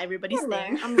that's not everybody's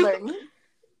thing. I'm learning.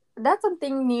 That's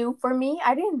something new for me.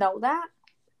 I didn't know that.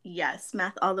 Yes,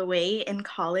 math all the way. In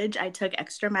college, I took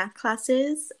extra math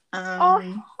classes.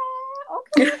 Okay.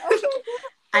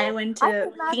 I went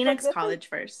to Phoenix College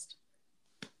first.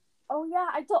 Oh yeah,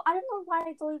 I don't know why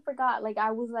I totally forgot. Like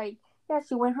I was like, yeah,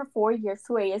 she went her 4 years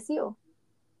to ASU.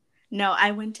 No,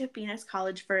 I went to Phoenix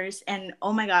College first, and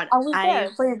oh my God, I was there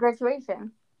for your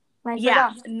graduation.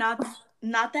 Yeah, not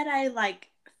that I like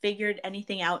figured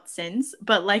anything out since,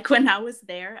 but like when I was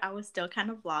there, I was still kind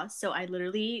of lost. So I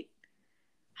literally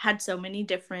had so many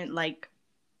different like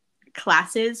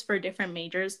classes for different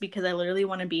majors because I literally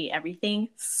want to be everything.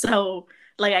 So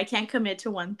like I can't commit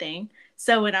to one thing.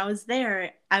 So when I was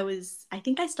there, I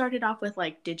think I started off with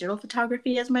like digital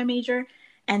photography as my major,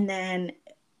 and then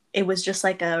it was just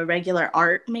like a regular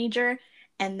art major,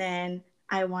 and then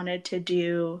I wanted to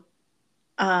do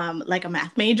like a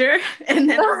math major, and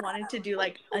then I wanted to do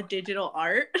like a digital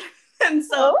art. And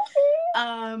so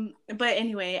but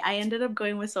anyway, I ended up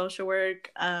going with social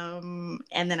work, and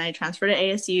then I transferred to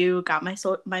ASU, got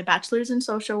my bachelor's in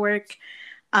social work,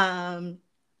 um,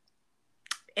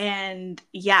 and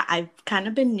yeah, I've kind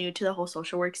of been new to the whole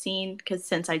social work scene because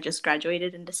since I just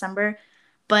graduated in December,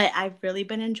 but I've really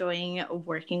been enjoying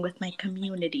working with my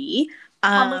community.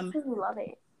 How much do you love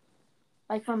it?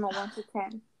 Like from a 1 to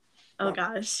 10. Oh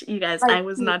gosh, you guys, Like, I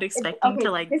was not expecting to okay,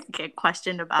 like get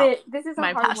questioned about this is a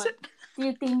my hard passion. one. Do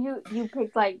you think you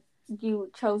picked like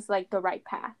you chose like the right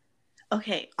path?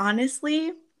 Okay,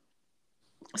 honestly,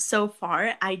 so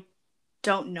far I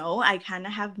don't know. I kind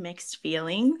of have mixed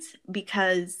feelings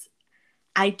because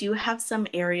I do have some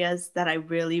areas that I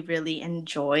really, really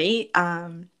enjoy.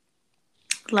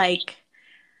 Like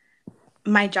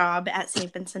my job at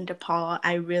St. Vincent de Paul,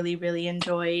 I really, really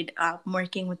enjoyed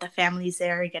working with the families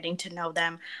there, getting to know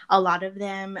them. A lot of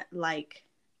them, like,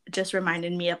 just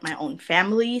reminded me of my own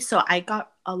family. So I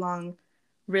got along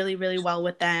really, really well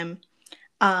with them.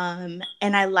 And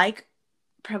I like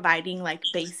providing, like,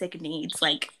 basic needs.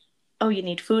 Like, oh, you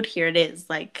need food? Here it is.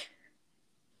 Like,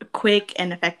 quick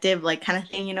and effective, like, kind of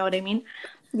thing. You know what I mean?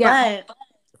 Yeah. But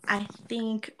I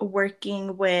think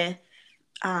working with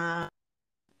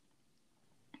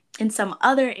in some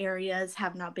other areas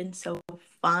have not been so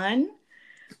fun,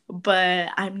 but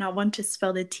I'm not one to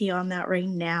spill the tea on that right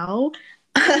now.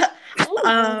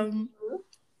 um,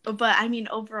 but I mean,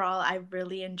 overall, I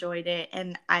really enjoyed it,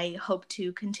 and I hope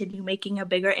to continue making a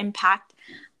bigger impact.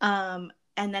 And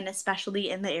then, especially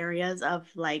in the areas of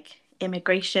like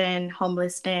immigration,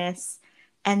 homelessness,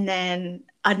 and then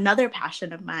another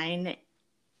passion of mine,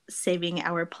 saving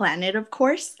our planet, of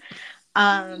course.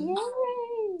 Um,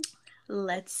 Yay!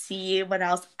 Let's see what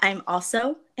else. I'm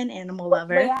also an animal Wait,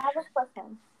 lover. I have a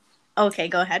question. Okay,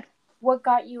 go ahead. What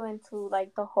got you into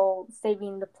like the whole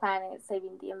saving the planet,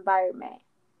 saving the environment?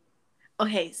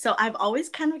 Okay, so I've always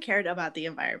kind of cared about the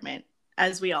environment,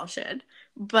 as we all should.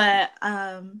 But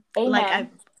like Amen.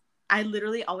 I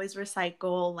literally always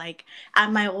recycle. Like at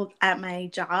my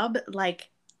job, like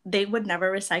they would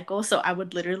never recycle, so I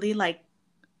would literally like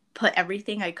put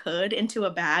everything I could into a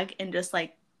bag and just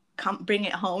like come bring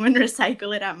it home and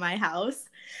recycle it at my house.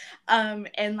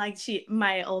 And like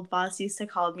my old boss used to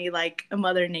call me like a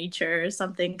mother nature or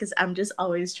something because I'm just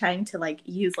always trying to like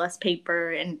use less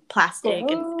paper and plastic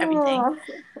and everything.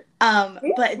 Damn.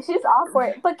 But She's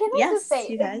awkward. But can I just yes, say,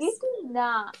 you if you guys. do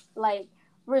not like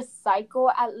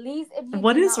recycle, at least if you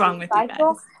What do is not wrong with you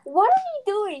recycle, guys? what are you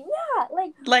doing? Yeah,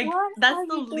 like Like what that's are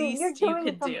the you doing? You're least you doing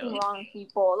could something do. wrong,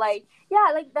 people. Like,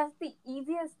 yeah, like that's the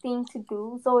easiest thing to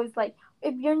do. So it's like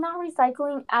if you're not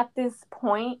recycling at this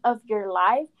point of your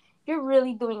life, you're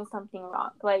really doing something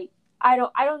wrong. Like I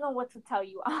don't know what to tell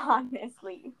you,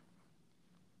 honestly.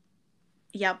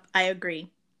 Yep, I agree.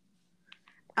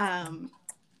 Um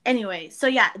anyway, so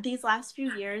yeah, these last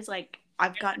few years like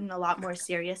I've gotten a lot more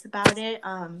serious about it.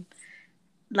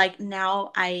 Like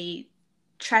now I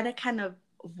try to kind of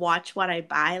watch what I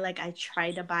buy. Like I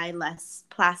try to buy less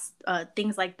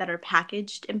things like that are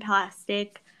packaged in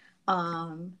plastic.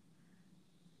 Um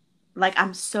like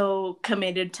I'm so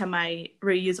committed to my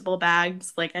reusable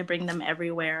bags. Like I bring them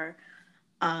everywhere.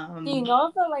 Do you know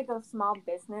of like a small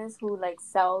business who like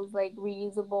sells like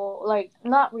reusable, like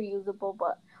not reusable,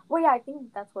 but well, yeah, I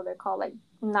think that's what they're called, like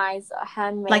nice like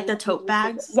handmade the tote reusable,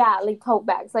 bags. yeah, like tote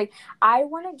bags. Like I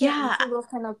want to get Yeah. into those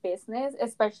kind of business,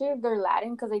 especially if they're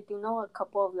Latin, because I do know a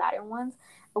couple of Latin ones.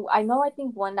 I know, I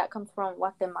think one that comes from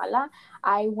Guatemala.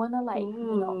 I want to like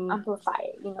Ooh. amplify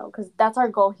it, because that's our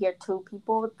goal here too.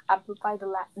 People amplify the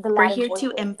We're Latin here to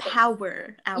voices.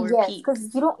 empower our Yes, because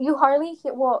peeps. you hardly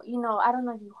hear. Well, I don't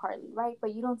know if you hardly, right,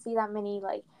 but you don't see that many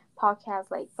like podcasts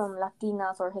like from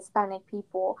Latinas or Hispanic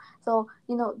people. So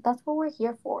that's what we're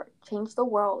here for. Change the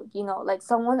world. Like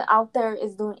someone out there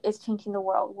is changing the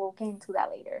world. We'll get into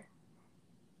that later.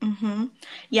 Mm-hmm.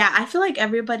 Yeah, I feel like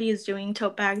everybody is doing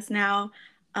tote bags now.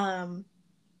 Um,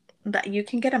 but you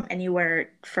can get them anywhere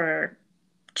for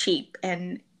cheap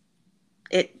and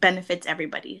it benefits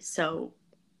everybody. So,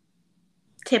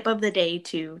 tip of the day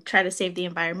to try to save the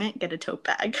environment, get a tote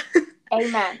bag.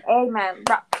 Amen. Amen.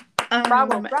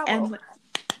 Bravo. Bravo.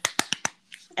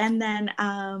 And then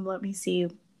let me see.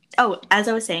 Oh, as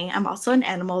I was saying, I'm also an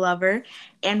animal lover,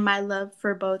 and my love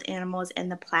for both animals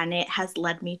and the planet has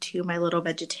led me to my little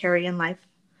vegetarian life.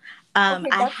 Okay,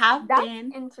 I have that's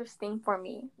been interesting for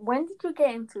me. When did you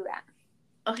get into that?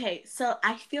 okay, so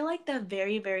I feel like the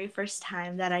very, very first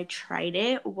time that I tried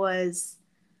it was,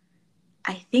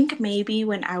 I think maybe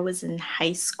when I was in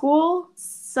high school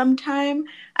sometime.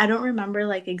 I don't remember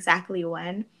like exactly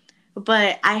when,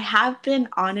 but I have been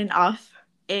on and off.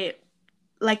 It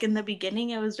like in the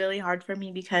beginning it was really hard for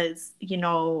me because,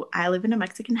 I live in a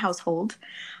Mexican household.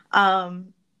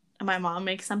 Um my mom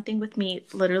makes something with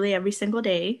meat literally every single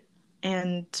day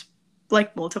and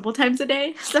like multiple times a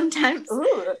day sometimes.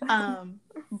 Ooh.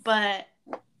 But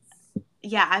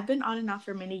yeah, I've been on and off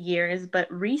for many years,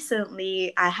 but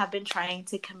recently I have been trying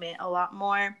to commit a lot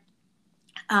more.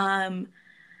 Um,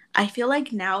 I feel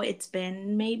like now it's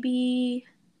been maybe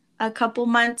a couple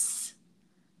months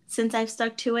since I've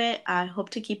stuck to it. I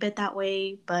hope to keep it that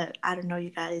way, but I don't know,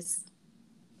 you guys.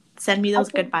 Send me those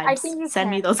good I vibes. think you Send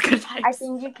me can. those good I vibes.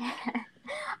 think you can.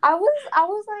 I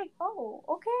was like, oh,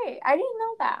 okay. I didn't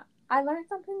know that. I learned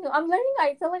something new. I'm learning.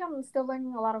 I feel like I'm still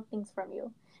learning a lot of things from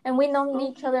you, and we've known Oh,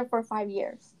 each other for 5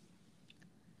 years.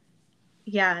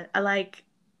 yeah, I like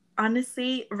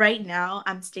honestly, right now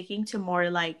I'm sticking to more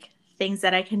like things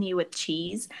that I can eat with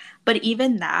cheese. But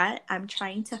even that, I'm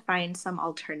trying to find some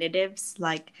alternatives.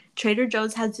 Like Trader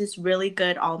Joe's has this really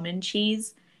good almond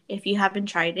cheese. If you haven't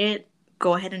tried it,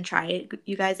 go ahead and try it.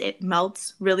 You guys, it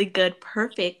melts really good,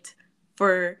 perfect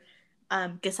for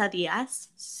quesadillas.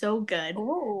 So good.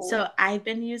 Ooh, So I've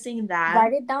been using that.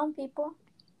 write it down, people.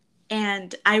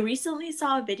 And I recently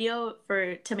saw a video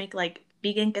for to make like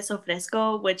vegan queso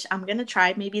fresco, which I'm gonna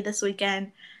try maybe this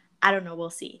weekend. I don't know, we'll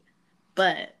see.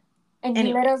 But And you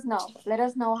let anyway, us know. Let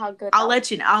us know how good I'll that was.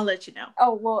 let you know. I'll let you know.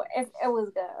 Oh well, if it was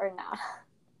good or not.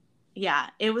 Yeah,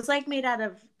 it was like made out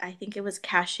of I think it was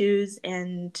cashews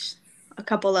and a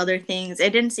couple other things.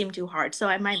 It didn't seem too hard, so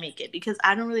I might make it because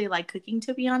I don't really like cooking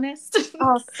to be honest.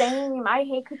 Oh, same. I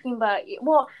hate cooking, but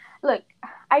well, look,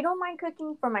 I don't mind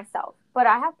cooking for myself, but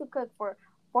I have to cook for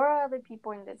 4 other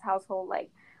people in this household. Like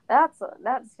that's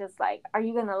just like, are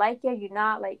you gonna like it? You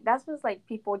not like that's just like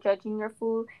people judging your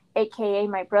food, aka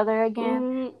my brother again.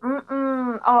 Ooh,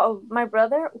 Mm-mm. Oh, my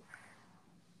brother,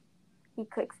 he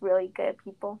cooks really good.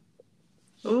 People,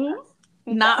 he ooh, does.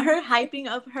 He not does. her hyping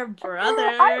up her I'm brother.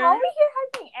 over here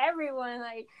hyping everyone.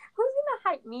 Like, who's gonna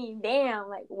hype me? Damn.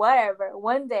 Like, whatever.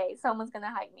 One day, someone's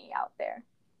gonna hype me out there.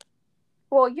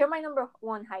 Well, you're my number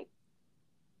one hype.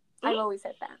 I've always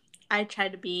said that. I try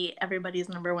to be everybody's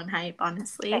number one hype,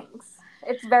 honestly. Thanks.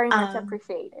 It's very much Um,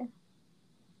 appreciated.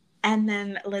 and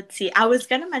then let's see. I was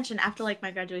gonna mention after like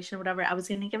my graduation or whatever, I was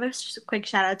gonna give a quick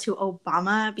shout out to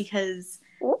Obama because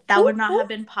Whoop, that would whoop, not have whoop.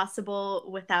 been possible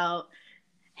without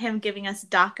him giving us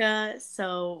DACA.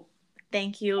 So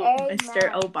thank you,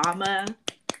 Mr. Amen. Obama.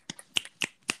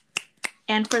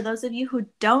 And for those of you who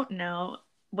don't know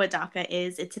what DACA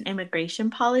is, it's an immigration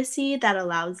policy that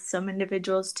allows some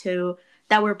individuals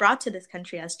that were brought to this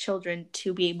country as children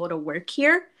to be able to work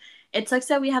here. It sucks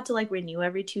that we have to like renew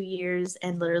every 2 years,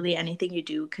 and literally anything you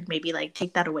do could maybe like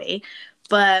take that away.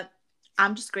 But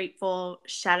I'm just grateful.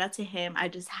 Shout out to him. I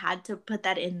just had to put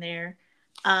that in there.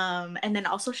 And then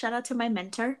also shout out to my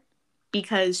mentor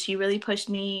because she really pushed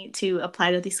me to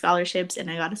apply to these scholarships,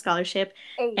 and I got a scholarship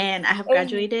Hey, and I have hey,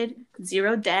 graduated,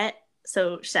 zero debt.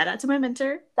 So shout out to my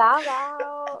mentor. shout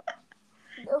out.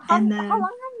 And How then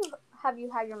long have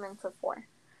you had your mentor for?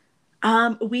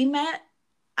 we met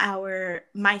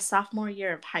my sophomore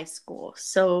year of high school.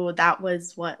 So that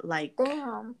was what, like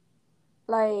Damn,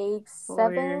 like for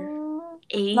 7?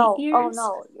 eight No, oh years?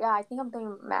 no, yeah, I think I'm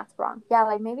doing math wrong. Yeah,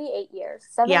 like maybe 8 years,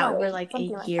 seven Yeah, or over eight, like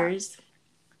something eight like that. years.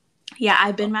 Yeah,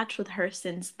 I've been matched with her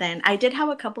since then. I did have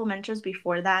a couple mentors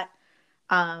before that.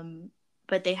 Um,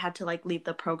 but they had to like leave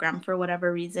the program for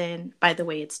whatever reason. By the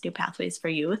way, it's New Pathways for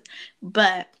Youth.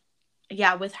 But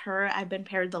yeah, with her, I've been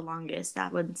paired the longest.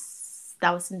 That was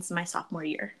since my sophomore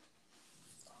year.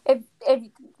 If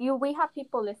we have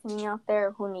people listening out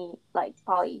there who need like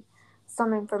probably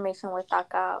some information with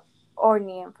DACA or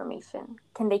need information,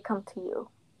 can they come to you?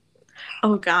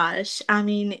 Oh gosh, I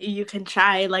mean, you can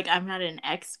try. Like, I'm not an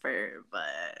expert,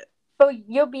 But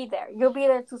you'll be there. You'll be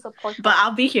there to support but them.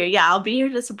 I'll be here. Yeah, I'll be here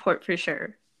to support for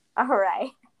sure. All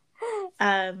right.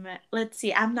 Let's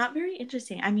see. I'm not very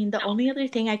interesting. I mean, the only other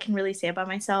thing I can really say about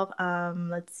myself,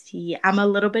 let's see. I'm a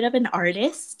little bit of an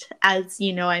artist. As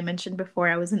you know, I mentioned before,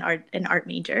 I was an art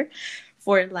major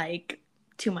for like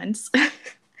 2 months.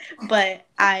 But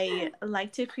I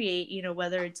like to create,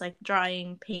 whether it's like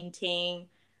drawing, painting,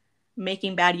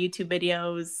 making bad YouTube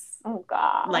videos, Oh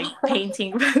God. like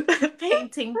painting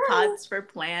painting pots for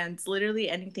plants, literally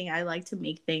anything. I like to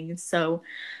make things. So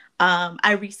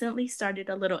I recently started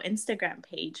a little Instagram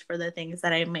page for the things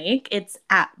that I make. It's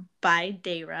at by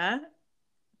Dayra.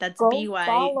 That's Go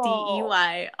follow.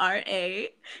 Bydeyra.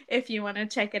 If you want to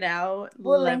check it out,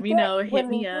 We'll let link me it. know. We're Hit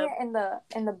me linking up.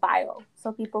 it in the bio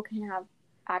so people can have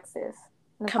access.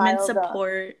 In the Come and bio of the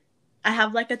support. I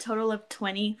have like a total of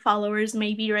 20 followers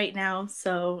maybe right now.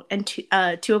 So, and two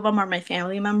of them are my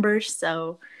family members.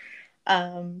 So,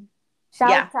 yeah,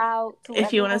 shout out to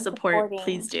if you want to everyone support,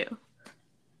 please supporting. do.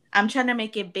 I'm trying to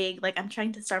make it big. Like, I'm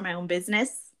trying to start my own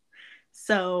business.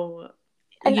 So,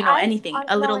 And anything, a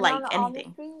no, little and like on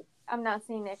anything. honestly, I'm not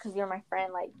saying it because you're my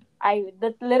friend. Like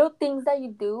the little things that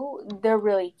you do, they're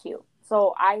really cute.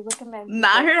 So I recommend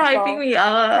Not people her to hyping go me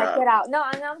check it up. out. No,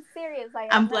 and I'm serious. Like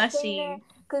I'm I'm not saying it blushing.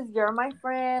 because you're my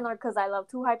friend or because I love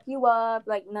to hype you up.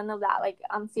 Like none of that. Like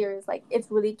I'm serious. Like it's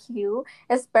really cute.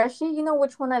 Especially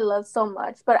which one I love so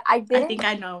much. But I think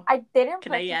I know. I didn't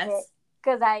Can I purchase it guess?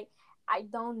 because I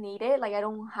don't need it. Like I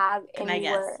don't have Can I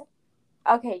guess? anywhere.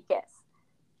 Okay, guess.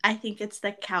 I think it's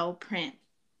the cow print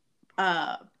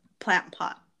plant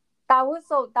pot. That was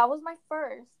my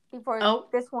first before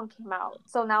this one came out.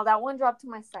 So now that one dropped to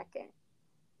my second.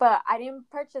 But I didn't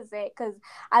purchase it because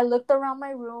I looked around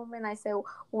my room and I said,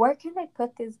 where can I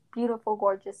put this beautiful,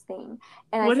 gorgeous thing?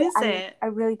 And I What said, is it? I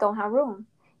really don't have room.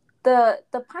 The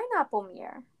pineapple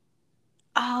mirror.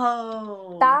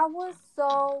 Oh. That was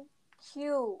so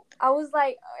cute. I was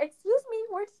like, excuse me,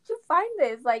 where did you find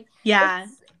this? Like, yeah,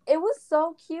 it was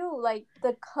so cute. Like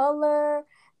the color,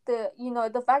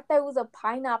 the fact that it was a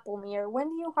pineapple mirror. When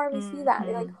do you hardly see that?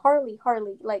 Like hardly.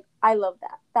 Like I love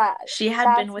that. She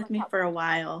had been with me for a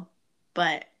while,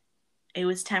 but it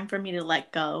was time for me to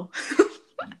let go.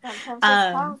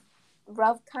 Sometimes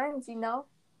rough times,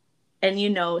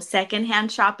 And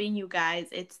secondhand shopping, you guys,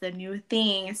 it's the new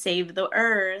thing. Save the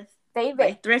earth. Save by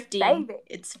it. thrifting. Save it.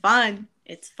 It's fun.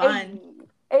 It's fun.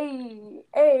 Hey.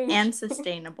 And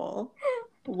sustainable.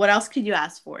 What else could you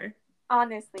ask for?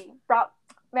 Honestly,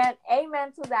 man,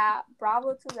 amen to that.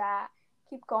 Bravo to that.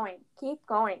 Keep going.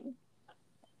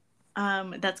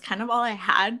 That's kind of all I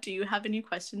had. Do you have any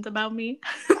questions about me?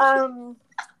 No.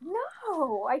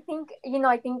 I think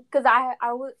because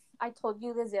I told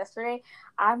you this yesterday.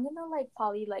 I'm gonna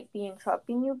probably be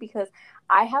interrupting you because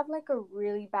I have a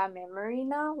really bad memory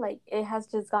now. Like it has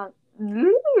just gone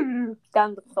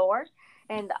down the floor,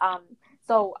 and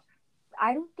so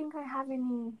I don't think I have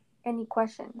any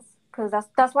questions because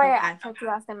that's why I tried to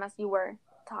ask them as you were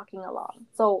talking along.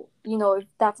 So if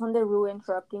that's on the rule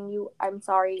interrupting you, I'm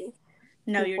sorry.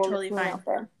 No, you're totally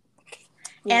fine.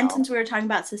 And since we were talking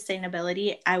about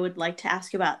sustainability, I would like to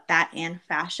ask you about that and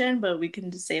fashion, but we can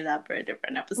just save that for a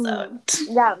different episode.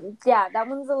 Yeah, that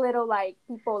one's a little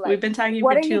people we've been talking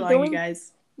for too long, you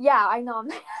guys. Yeah, I know.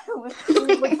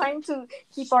 We're trying to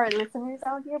keep our listeners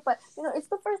out here, but it's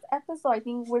the first episode. I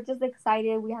think we're just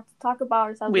excited. We have to talk about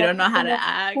ourselves. We don't know how to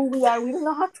act. Who we are. We don't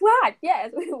know how to act.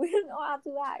 Yes, we don't know how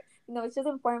to act. It's just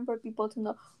important for people to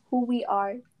know who we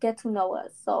are, get to know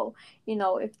us. So,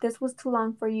 if this was too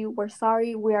long for you, we're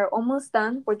sorry. We are almost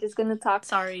done. We're just gonna talk.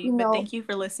 Sorry, but thank you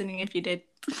for listening if you did.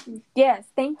 Yes,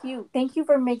 thank you. Thank you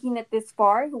for making it this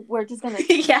far. We're just gonna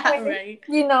right.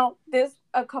 This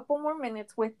a couple more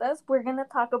minutes with us. We're gonna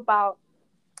talk about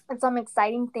some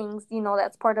exciting things,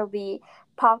 that's part of the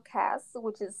podcast,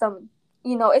 which is some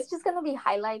it's just gonna be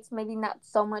highlights, maybe not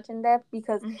so much in depth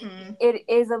because it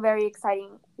is a very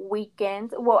exciting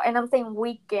weekend. Well, and I'm saying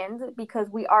weekend because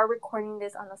we are recording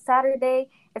this on a Saturday.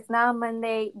 It's not a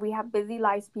Monday. We have busy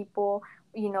lives, people.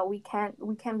 We can't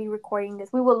be recording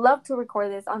this. We would love to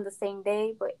record this on the same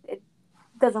day, but it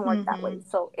doesn't work that way.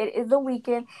 So it is a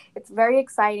weekend. It's very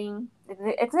exciting.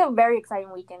 It's a very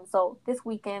exciting weekend. So this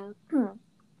weekend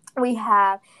we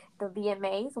have the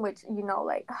VMAs, which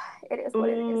it is what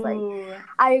it is. Like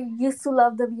I used to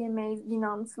love the VMAs.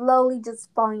 I'm slowly just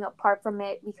falling apart from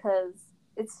it because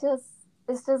it's just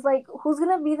like who's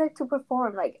gonna be there to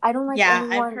perform? Like I don't like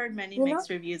anyone. I've heard many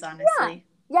mixed reviews, honestly.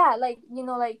 Yeah, like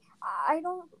I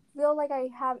don't feel like I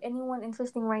have anyone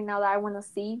interesting right now that I want to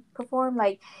see perform.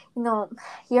 Like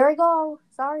here I go.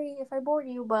 Sorry if I bored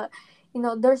you, but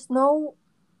there's no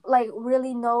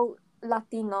really no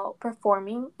Latino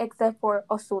performing except for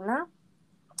Ozuna.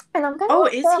 And I'm kind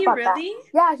of is he really? That.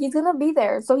 Yeah, he's gonna be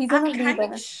there. So he's gonna be there. I'm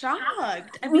kind of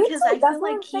shocked because I feel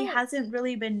like he hasn't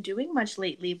really been doing much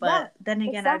lately. But then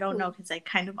again, I don't know because I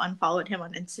kind of unfollowed him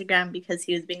on Instagram because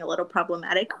he was being a little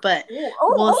problematic. But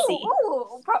we'll see.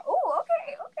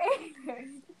 Okay.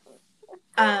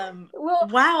 Well,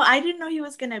 wow, I didn't know he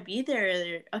was gonna be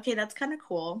there. Okay, that's kind of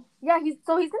cool. yeah, he's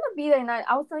gonna be there. And I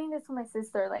was telling this to my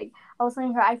sister. Like, I was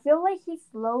telling her, I feel like he's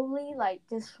slowly like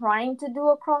just trying to do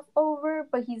a crossover,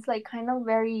 but he's like kind of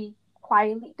very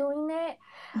quietly doing it.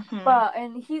 Mm-hmm. But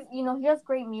and he's he has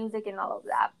great music and all of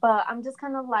that. But I'm just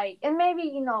kind of like, and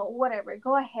maybe whatever.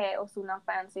 Go ahead, Ozuna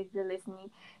fans, if you're listening.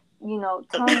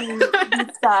 Tell me you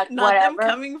suck, Not them whatever.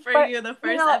 coming for But you the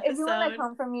first if you wanna episode.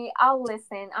 come for me, I'll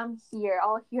listen. I'm here.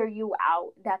 I'll hear you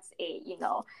out. That's it.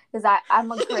 Because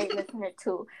I'm a great listener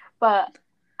too. But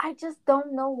I just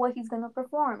don't know what he's gonna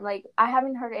perform. Like, I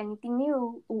haven't heard anything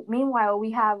new. Meanwhile, we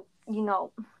have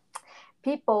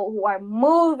people who are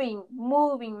moving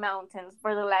mountains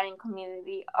for the Latin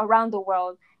community around the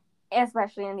world,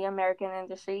 especially in the American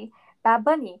industry. Bad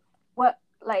Bunny, what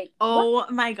like Oh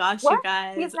my gosh, you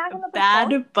what? He's guys. not gonna perform.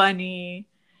 Bad Bunny.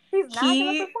 He's not gonna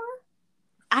He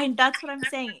perform. that's what I'm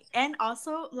saying. And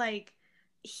also, like,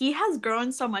 he has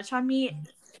grown so much on me.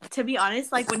 To be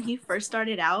honest, like when he first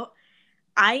started out,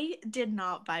 I did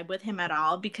not vibe with him at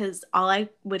all because all I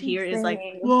would hear is like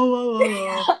Same. whoa whoa whoa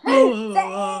whoa whoa whoa whoa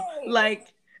whoa. Same. Like,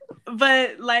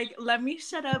 but like let me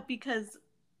shut up because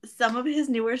some of his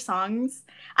newer songs,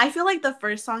 I feel like the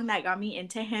first song that got me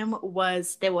into him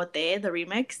was Te Bote, the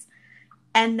remix.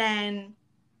 And then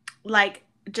like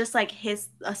just like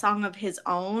a song of his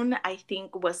own, I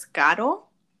think was Caro,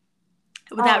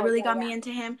 that Oh really yeah, got yeah. me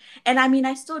into him. And I mean,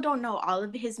 I still don't know all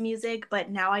of his music, but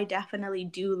now I definitely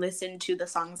do listen to the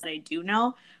songs that I do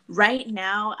know. Right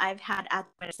now, I've had At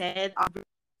Merced on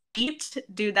repeat.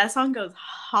 Dude, that song goes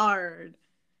hard.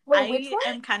 Wait, which I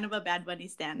one? am kind of a Bad Bunny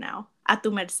stan now. At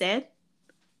Tu Merced. Okay.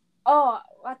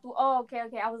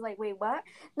 I was like, wait, what?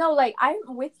 No, like, I'm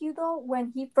with you though.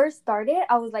 When he first started,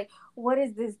 I was like, what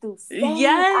is this dude saying?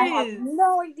 I have Yes.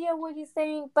 no idea what he's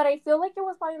saying. But I feel like it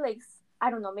was probably like, I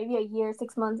don't know, maybe a year,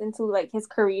 6 months into like his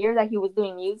career that he was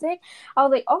doing music. I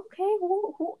was like, okay,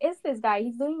 who is this guy?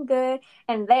 He's doing good.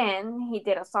 And then he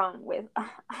did a song with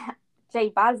J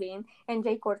Balvin and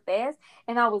Jay Cortez,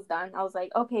 and I was done. I was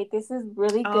like, okay, this is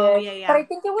really Oh good. yeah, But yeah. I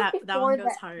think it was That one before goes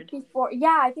that. hard.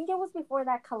 I think it was before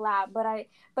that collab.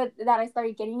 But that I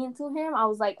started getting into him. I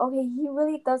was like, okay, he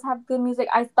really does have good music.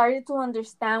 I started to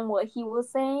understand what he was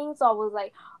saying, so I was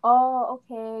like, oh,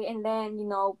 okay. And then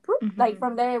like Mm-hmm.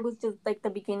 from there, it was just like the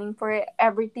beginning for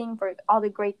everything, for all the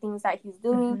great things that he's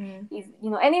doing. Mm-hmm. He's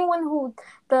anyone who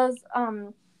does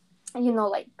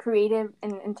like creative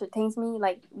and entertains me,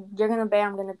 like, you're gonna bet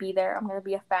I'm gonna be there. I'm gonna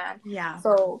be a fan. Yeah.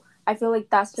 So I feel like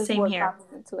that's just Same what here. got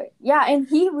me into it. Yeah, and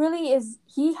he really is.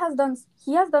 He has done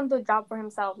the job for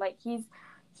himself. Like, he's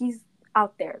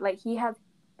out there. Like, he has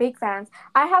big fans.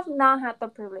 I have not had the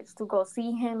privilege to go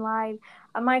see him live.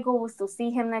 My goal was to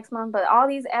see him next month, but all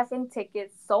these effing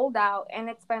tickets sold out and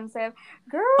expensive.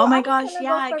 Girl, Oh my I'm not gosh, gonna yeah,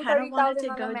 go I spend kind of wanted 30,000 to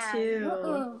on a go man. too.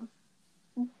 Mm-mm.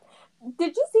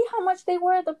 Did you see how much they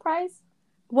were? The price?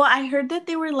 Well, I heard that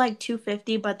they were like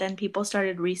 250, but then people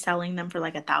started reselling them for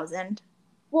like 1,000.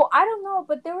 Well, I don't know,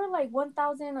 but they were like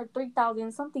 1,000 or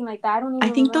 3,000, something like that. I don't I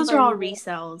even think those remember are all anymore.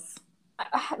 resells.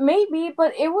 Maybe,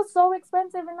 but it was so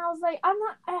expensive, and I was like, I'm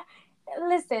not.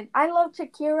 Listen, I love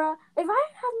Shakira. If I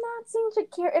have not seen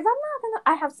Shakira, if I'm not gonna,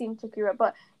 I have seen Shakira,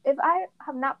 but if I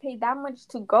have not paid that much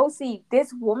to go see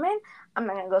this woman, I'm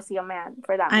not gonna go see a man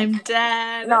for that much. I'm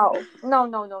dead. No, no,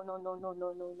 no, no, no, no, no, no,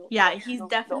 no, no, Yeah, no, he's no, no.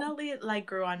 definitely like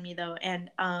grew on me though, and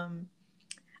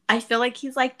I feel like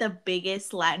he's like the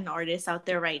biggest Latin artist out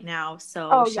there right now. So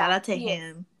Oh shout yeah, out to he is.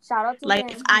 him. Shout out to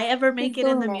Like if him. I ever He's make it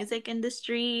in doing the it. music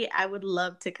industry, I would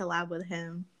love to collab with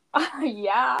him.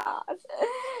 Yeah.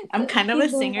 I'm kind of a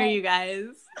He's doing singer, you guys.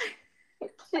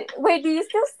 it. Wait, do you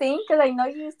still sing? Because I know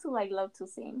you used to like love to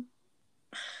sing.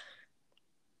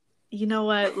 You know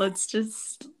what? Let's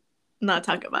just not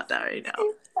talk about that right now.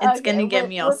 It's Okay, gonna get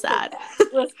me all we'll skip sad. that.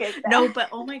 We'll skip No, that. but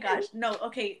oh my gosh. No,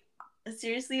 okay.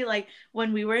 Seriously, like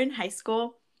when we were in high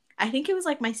school, I think it was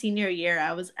like my senior year.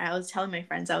 I was telling my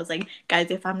friends, I was like,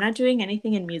 guys, if I'm not doing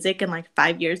anything in music in like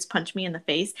 5 years, punch me in the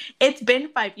face. It's been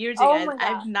 5 years, you Oh guys. my god.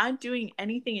 I'm not doing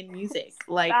anything in music.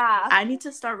 Like Stop. I need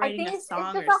to start I writing think a it's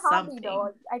song just or a hobby something.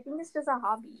 though. I think it's just a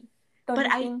hobby. Don't But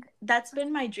you think? that's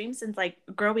been my dream since like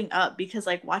growing up because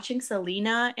like watching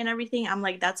Selena and everything, I'm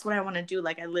like, that's what I want to do.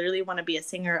 Like I literally want to be a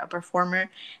singer, a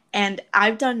performer, and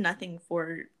I've done nothing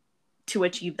to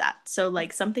achieve that. So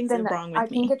like something's Then wrong I with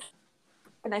think me.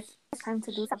 it's time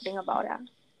to do something about it.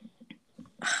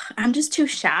 I'm just too I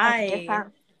think it's shy.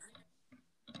 time.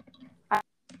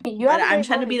 You But have a I'm great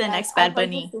trying to be voice. the next I've Bad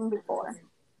heard you Bunny. sing before.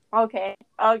 Okay.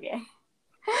 Okay.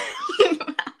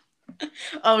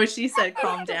 Oh, she said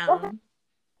calm down.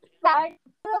 I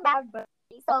Bad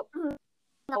Bunny. So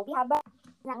no, we have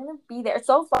I'm gonna be there.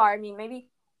 So far, I mean, maybe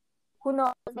who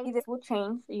knows? Maybe this will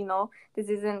change. You know, this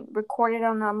isn't recorded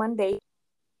on a Monday.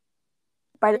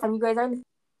 By the time you guys are listening,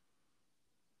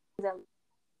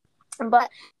 but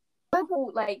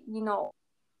who, like, you know,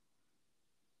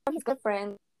 his good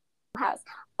friend has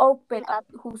opened up,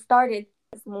 who started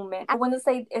this movement. I want to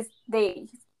say it's this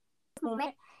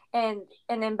movement, and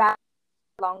then Bad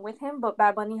along with him, but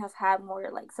Bad Bunny has had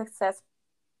more like success.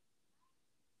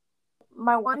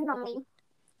 My one and only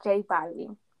J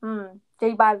Balvin.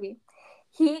 J Balvin.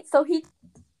 He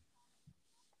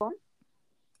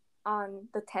on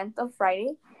the 10th of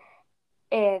Friday,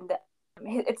 and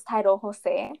it's titled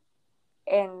Jose.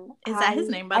 And is that his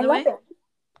name, by I the love way? it.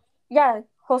 Yeah,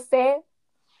 Jose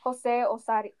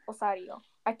Osario.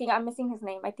 I think I'm missing his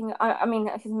name. I mean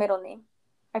his middle name.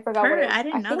 I forgot what Her, it is. I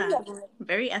didn't I know think that.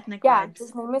 Very ethnic yeah, vibes.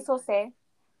 his name is Jose.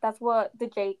 That's what the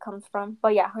J comes from.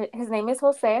 But yeah, his name is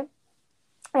Jose,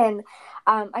 and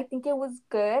I think it was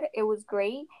good. It was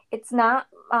great. It's not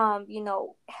you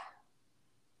know.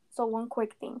 So one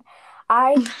quick thing,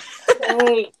 I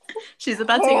hate She's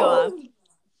about to go off.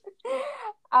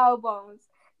 albums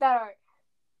that are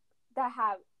that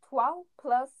have 12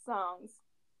 plus songs.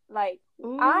 Like,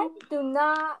 I Ooh. do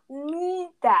not need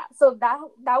that. So that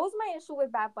was my issue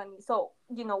with Bad Bunny. So,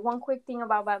 you know, one quick thing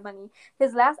about Bad Bunny.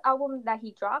 His last album that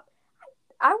he dropped,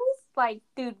 I was like,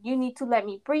 dude, you need to let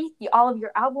me breathe. All of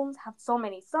your albums have so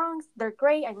many songs. They're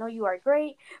great. I know you are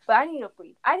great, but I need to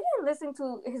breathe. I didn't listen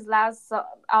to his last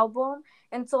album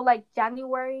until like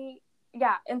January.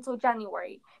 Yeah, until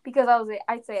January, because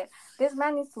I said this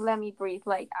man needs to let me breathe.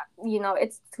 Like, you know,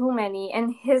 it's too many,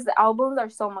 and his albums are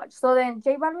so much. So then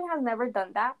J Balvin has never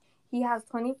done that. He has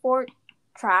 24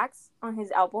 tracks on his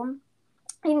album.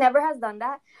 He never has done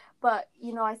that. But,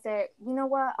 you know, I said, you know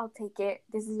what? I'll take it.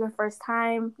 This is your first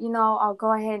time. You know, I'll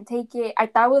go ahead and take it. I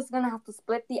thought I was going to have to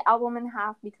split the album in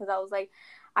half, because I was like,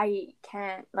 I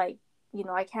can't, like, you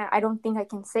know, I don't think I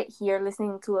can sit here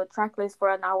listening to a track list for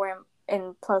an hour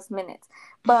and plus minutes.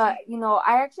 But, you know,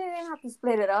 I actually didn't have to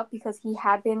split it up, because he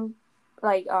had been,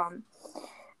 like,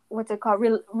 what's it called,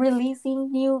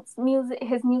 releasing new music,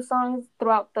 his new songs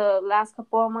throughout the last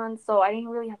couple of months, so I didn't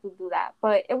really have to do that,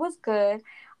 but it was good.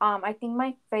 I think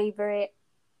my favorite,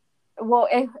 well,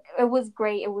 it was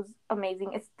great, it was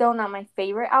amazing. It's still not my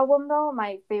favorite album though.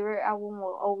 My favorite album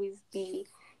will always be,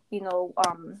 you know,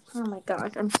 oh my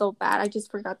gosh, I'm so bad, I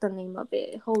just forgot the name of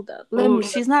it. Hold up, let Oh, me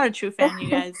she's not a true fan, you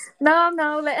guys.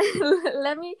 no,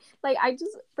 let me, like, I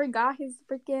just forgot his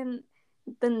freaking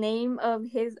the name of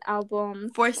his album.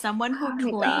 For someone who Oh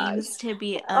my gosh. claims to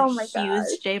be a Oh my gosh.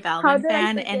 huge J How Balvin did I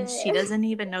fan and she forget? doesn't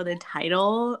even know the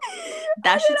title, How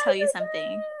that did should I tell you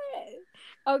something.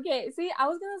 forget? Okay, see, I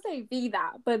was gonna say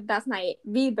Vida, but that's not it.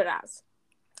 Vibras.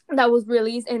 That was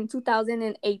released in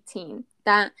 2018.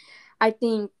 That, I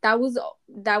think that was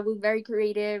very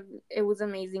creative. It was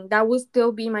amazing. That would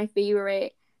still be my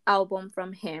favorite album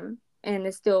from him, and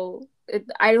it's still.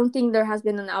 I don't think there has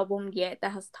been an album yet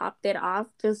that has topped it off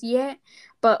just yet.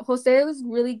 But Jose was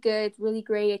really good, really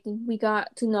great. I think we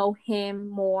got to know him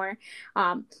more.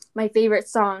 My favorite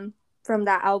song from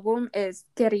that album is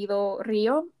Querido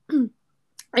Rio.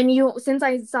 And since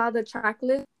I saw the track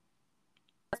list,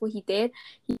 that's what he did.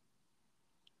 He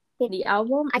did the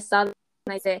album. I saw it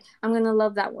and I said, I'm gonna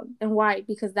love that one. And why?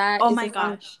 Because that Oh is my a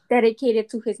song gosh. dedicated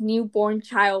to his newborn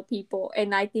child, people,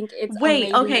 and I think it's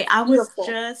Wait, amazing. okay, It's I was beautiful.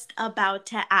 just about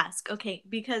to ask. Okay,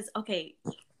 because, okay,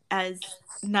 as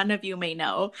none of you may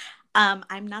know,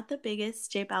 I'm not the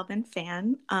biggest J Balvin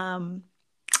fan.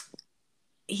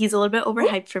 He's a little bit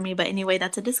overhyped for me, but anyway,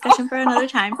 that's a discussion for another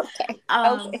time. Okay.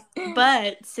 Okay.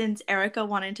 But since Erica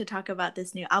wanted to talk about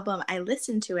this new album, I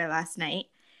listened to it last night.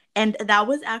 And that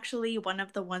was actually one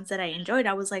of the ones that I enjoyed.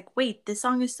 I was like, wait, this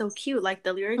song is so cute. Like,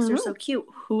 the lyrics are so cute.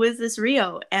 Who is this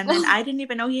Rio? And then I didn't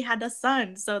even know he had a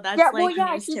son. So that's Yeah, well, like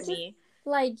yeah, news he to just, me.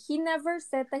 like, he never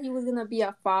said that he was gonna be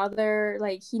a father.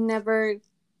 Like, he never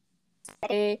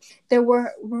said. There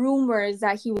were rumors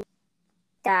that he was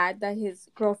dad, that his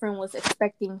girlfriend was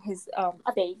expecting his a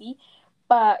baby,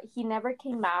 but he never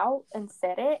came out and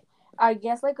said it. I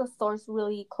guess like a source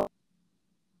really close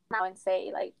now and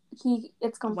say like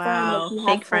it's confirmed, like Wow, he has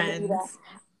fake told me that. friends.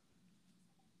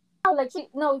 Like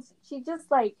she just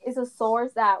like is a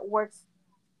source that works,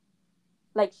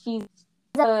 like she's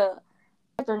a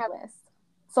journalist.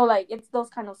 So like it's those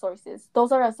kind of sources.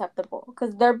 Those are acceptable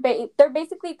because they're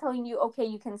basically telling you, okay,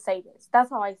 you can say this.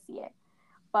 That's how I see it.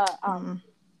 But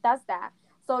that's that.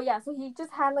 So yeah, so he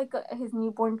just had like his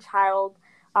newborn child,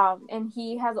 and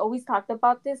he has always talked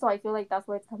about this. So I feel like that's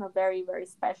why it's kind of very very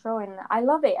special, and I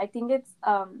love it. I think it's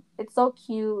so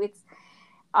cute. It's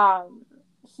um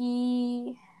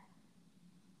he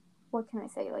what can I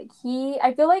say? Like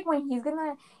I feel like when he's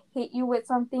gonna hit you with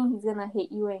something, he's gonna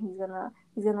hit you and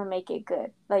he's gonna make it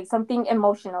good. Like something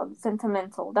emotional,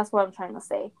 sentimental. That's what I'm trying to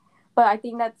say. But I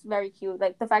think that's very cute.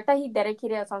 Like the fact that he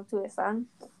dedicated a song to his son.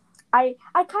 I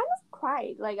kind of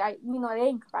cried. Like I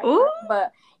didn't cry,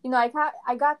 but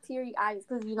I got teary eyes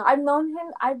because I've known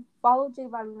him. I've followed J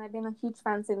Balvin. I've been a huge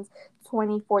fan since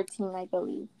 2014, I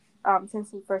believe.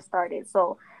 Since he first started.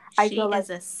 So I feel like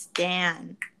she is a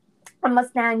stan. I'm a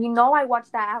stan. I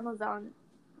watched that Amazon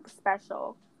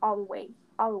special all the way,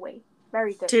 all the way.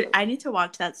 Very good. Dude, I need to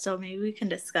watch that, so maybe we can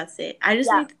discuss it. I just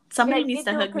need somebody needs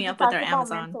to hook me up with their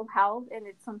Amazon. Mental health, and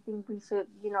it's something we should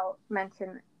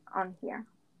mention on here.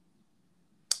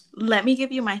 Let me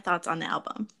give you my thoughts on the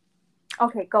album.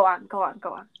 Okay, go on.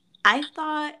 I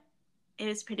thought it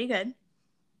was pretty good.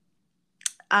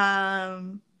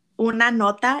 Una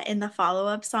Nota and the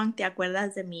follow-up song, Te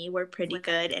Acuerdas de Mí, were pretty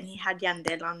good. And he had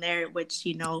Yandel on there, which,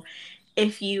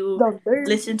 if you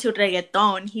listen to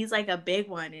reggaeton, he's like a big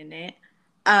one in it.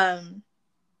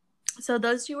 So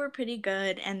those two were pretty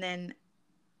good. And then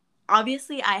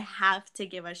obviously I have to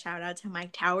give a shout out to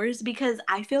Mike Towers because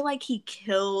I feel like he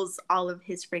kills all of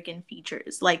his freaking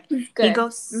features. Like he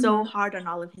goes so hard on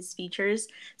all of his features.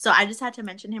 So I just had to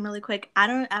mention him really quick.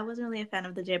 I wasn't really a fan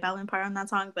of the J Balvin part on that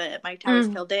song, but Mike Towers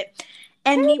killed it.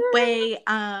 Anyway,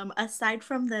 aside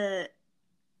from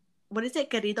what is it,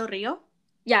 Querido Rio?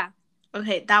 Yeah.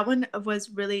 Okay, that one was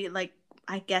really like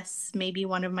I guess maybe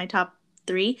one of my top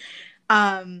 3.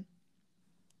 And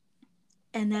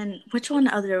then which one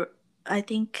other? I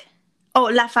think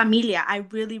La Familia. I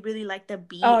really, really like the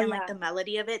beat and like the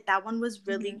melody of it. That one was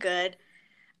really good.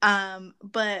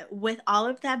 But with all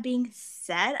of that being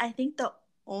said, I think the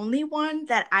only song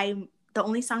that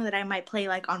I might play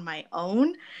like on my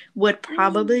own would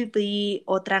probably be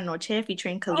Otra Noche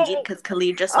featuring Khalid, because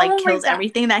Khalid just like kills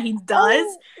everything that he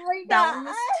does. That one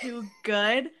was too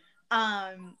good.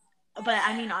 But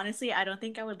I mean, honestly, I don't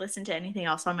think I would listen to anything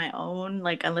else on my own.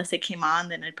 Like, unless it came on,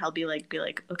 then I'd probably be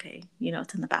like, okay,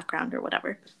 it's in the background or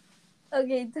whatever.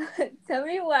 Okay, tell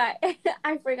me why.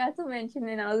 I forgot to mention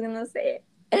it. I was gonna say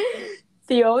it.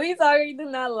 The only song I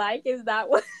do not like is that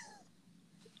one.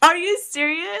 Are you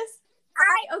serious?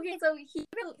 Okay,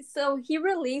 so he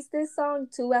released this song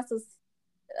too as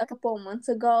a couple of months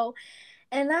ago,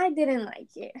 and I didn't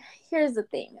like it. Here's the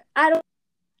thing,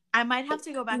 I might have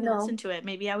to go back and listen to it.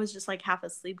 Maybe I was just like half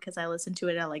asleep because I listened to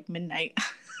it at like midnight.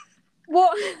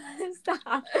 Well,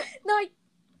 stop. No,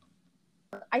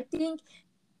 I think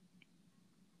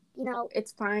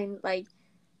it's fine. Like,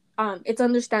 it's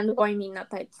understandable. I mean, not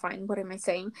that it's fine. What am I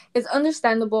saying? It's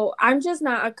understandable. I'm just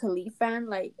not a Khalid fan.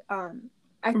 Like,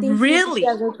 I think he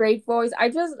has a great voice. I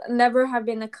just never have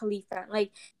been a Khalid fan.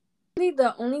 Like, really,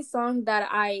 the only song that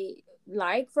I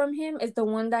like from him is the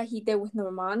one that he did with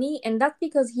Normani, and that's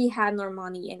because he had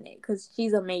Normani in it, because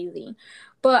she's amazing.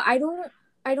 But I'm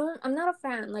not a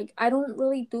fan. Like, I don't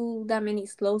really do that many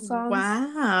slow songs.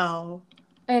 Wow.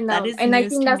 And that is and news I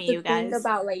think to that's me, the you guys. thing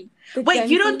about like wait,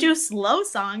 you don't do slow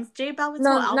songs? J Balvin's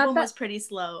whole album was pretty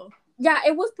slow. Yeah,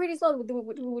 it was pretty slow.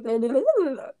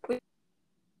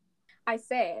 I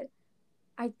said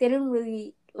I didn't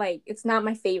really like. It's not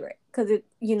my favorite because it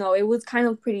was kind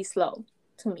of pretty slow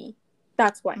to me.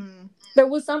 That's why. There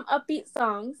was some upbeat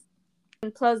songs,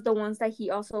 and plus the ones that he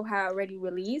also had already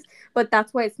released. But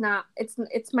that's why it's not.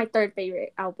 It's my third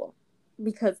favorite album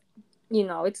because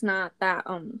it's not that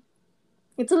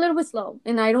it's a little bit slow,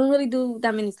 and I don't really do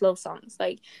that many slow songs.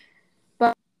 Like,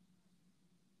 but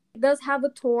it does have a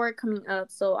tour coming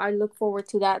up, so I look forward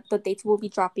to that. The dates will be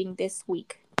dropping this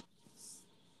week.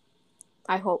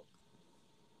 I hope.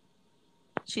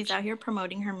 She's out here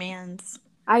promoting her mans.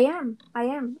 I am.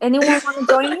 Anyone want to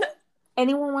join me?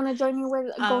 Anyone want to join me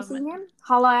with go see him?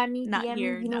 Holla at me. Not DM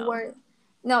here, me. no. Where?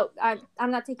 No,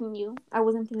 I'm not taking you. I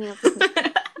wasn't thinking of taking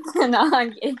you. No,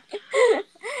 I'm kidding.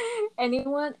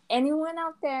 Anyone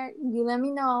out there, you let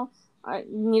me know. I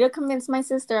need to convince my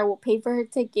sister. I will pay for her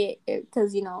ticket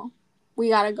because we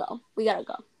gotta go.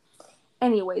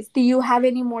 Anyways, do you have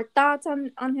any more thoughts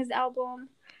on his album?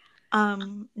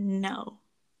 No.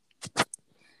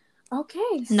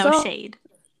 Okay. No shade.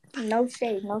 No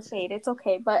shade. It's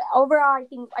okay. But overall, I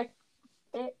think I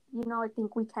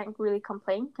think we can't really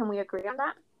complain. Can we agree on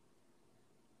that?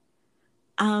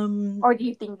 Or do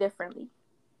you think differently?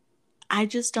 I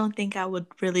just don't think I would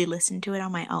really listen to it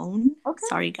on my own. Okay.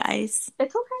 Sorry, guys.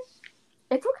 It's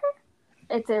okay.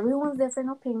 It's everyone's different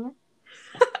opinion.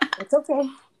 It's okay.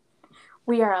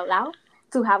 We are allowed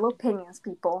to have opinions,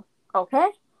 people. Okay?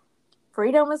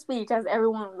 Freedom of speech, as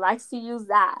everyone likes to use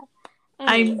that.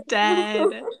 I'm Anyway.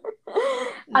 dead.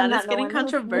 I'm Not not as the getting one who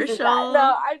uses that. controversial.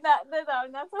 No, I'm not. No,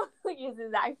 I'm not the one who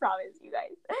uses that. I promise you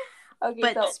guys. Okay,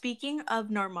 But so speaking of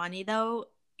Normani, though,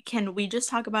 can we just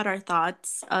talk about our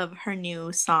thoughts of her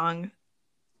new song,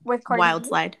 with Cardi Wild B,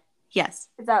 Slide? Yes.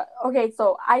 it's a okay.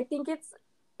 So I think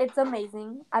it's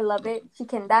amazing. I love it. She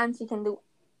can dance. She can do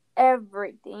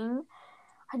everything.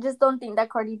 I just don't think that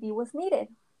Cardi B was needed.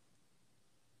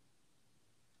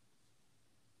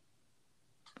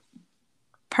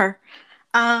 Per.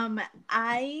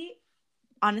 I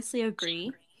honestly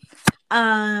agree.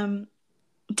 Um,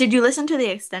 did you listen to the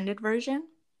extended version?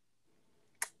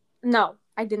 No,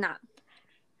 I did not.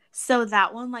 So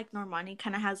that one, like Normani,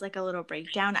 kind of has like a little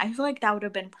breakdown. I feel like that would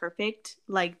have been perfect,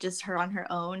 like just her on her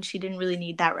own. She didn't really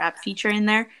need that rap feature in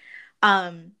there.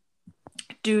 Um,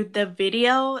 Dude, the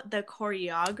video, the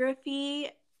choreography,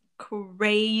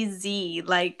 crazy.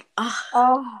 Like,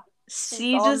 Oh, she's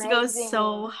she so just goes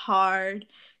so amazing. hard.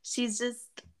 She's just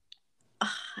ugh,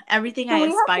 everything I Can we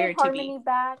have their aspire to be. harmony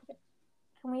back?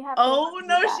 Can we have their Oh harmony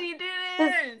no, back? she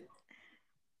Just didn't.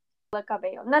 look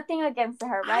Cabello. Nothing against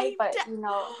her, right? I'm. But De-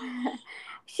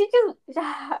 she just,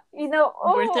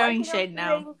 We're oh, I throwing think I'm shade now.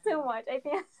 saying too much. I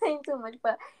think I'm saying too much,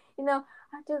 but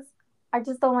I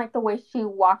just don't like the way she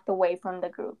walked away from the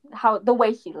group. How the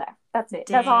way she left. That's it.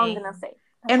 That's all I'm gonna Dang. say.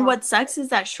 That's And all I'm what gonna say. sucks is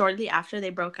that shortly after they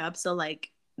broke up, so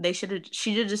like they should have.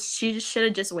 She just should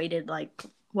have just waited. Like,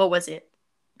 what was it?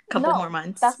 Couple more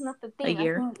No, that's months, not the a thing. I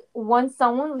year. think once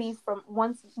someone leaves from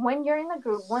once when you're in a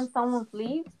group, once someone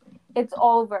leaves, it's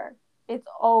over. It's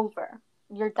over.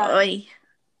 You're done. Oy.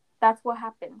 That's what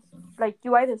happens. Like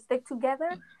you either stick together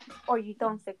or you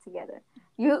don't stick together.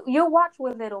 You watch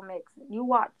with Little Mix. You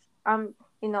watch.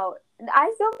 You know,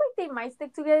 I feel like they might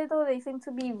stick together though. They seem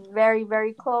to be very,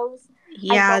 very close. I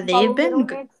Yeah, don't follow Little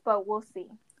Mix, but we'll see.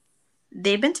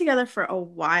 they've been together for a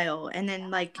while, and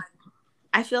then like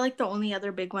I feel like the only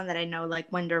other big one that I know,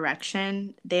 like One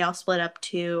Direction, they all split up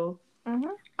too.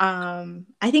 Mm-hmm.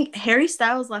 I think Harry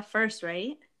Styles left first,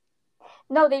 right?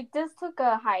 No, they just took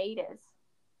a hiatus.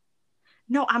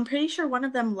 No, I'm pretty sure one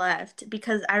of them left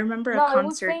because I remember a No, it was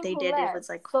concert Zayn they who did. It left. was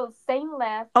like, So Zayn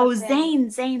left, oh, but then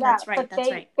Zayn, yeah, that's right, but that's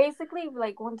they right. basically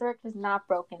like One Direction's not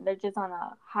broken. They're just on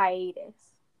a hiatus.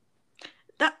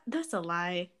 That's a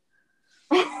lie.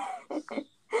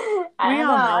 I We don't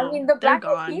know. all I know mean, the they're Black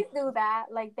Eyed gone. Peas do that.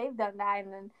 Like they've done that,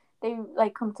 and then they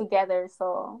like come together.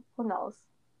 So who knows?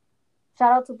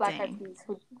 Shout out to Black Eyed Dang. Peas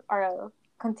who are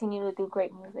continue to do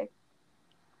great music.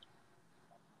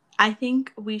 I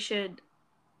think we should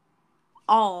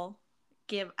all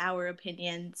give our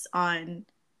opinions on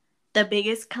the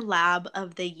biggest collab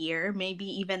of the year, maybe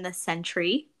even the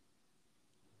century.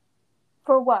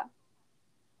 For what?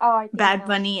 Oh, I think I Bad know.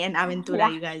 Bunny and Aventura, Yeah.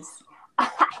 you guys.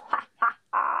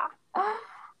 uh,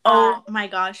 Oh my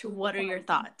gosh, what it's are your amazing.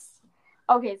 thoughts?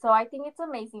 Okay, so I think it's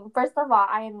amazing. First of all,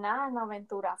 I am not an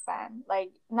Aventura fan.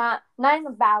 Like not in a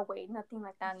bad way, nothing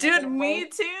like that, Dude, negative way. me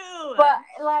too. But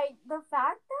like the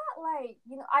fact that like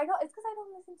I don't. It's because I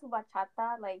don't listen to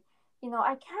bachata. Like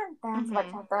I can't dance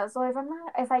Mm-hmm. bachata. So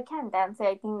if I can't dance it,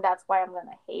 I think that's why I'm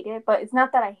gonna hate it. But it's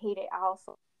not that I hate it. I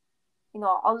also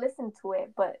I'll listen to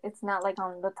it, but it's not like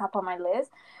on the top of my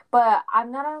list. But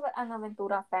I'm not an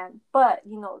Aventura fan. But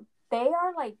they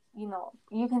are like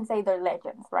you can say they're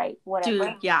legends, right? Whatever.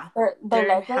 Dude, yeah. They're They're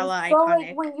legends. hella So like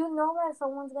iconic. when you know that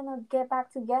someone's gonna get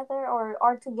back together or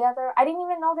are together, I didn't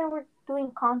even know they were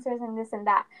doing concerts and this and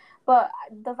that. But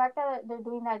the fact that they're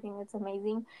doing that, I think it's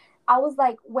amazing. I was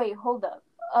like, wait, hold up,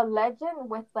 a legend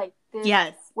with like this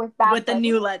Yes. with Bad With the Bunny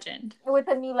new legend. with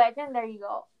a new legend. There you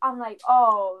go. I'm like,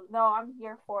 oh no, I'm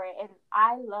here for it, and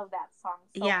I love that song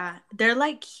so Yeah. much. They're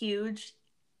like huge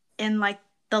in like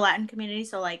the Latin community.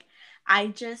 So like I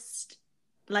just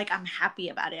like I'm happy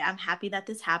about it. I'm happy that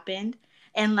this happened.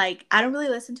 And like I don't really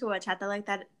listen to bachata like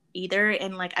that either.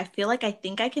 And like I feel like I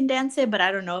think I can dance it, but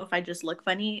I don't know if I just look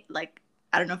funny. Like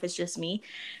I don't know if it's just me.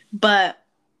 But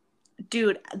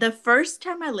dude, the first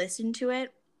time I listened to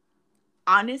it,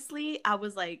 honestly, I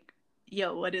was like,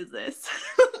 yo, what is this?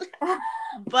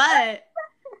 But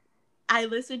I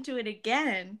listened to it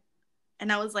again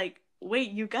and I was like,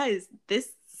 wait, you guys,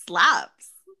 this slaps.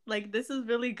 Like, this is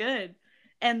really good.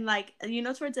 And like,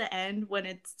 towards the end when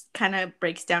it's kind of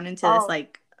breaks down into this Oh,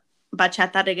 like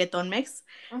bachata reggaeton mix,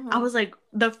 I mm-hmm. was like,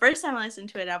 the first time I listened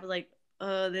to it, I was like,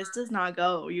 this does not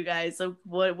go, you guys. So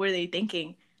what were they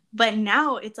thinking? But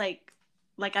now it's like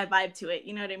I vibe to it,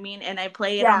 you know what I mean? And I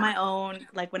play it on Yeah. my own,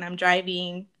 like when I'm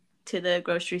driving to the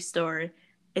grocery store.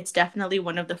 It's definitely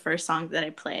one of the first songs that I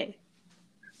play.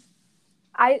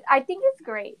 I think it's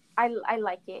great. I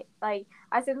like it. Like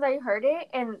as soon as I heard it,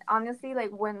 and honestly,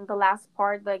 like when the last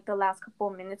part, like the last couple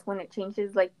of minutes when it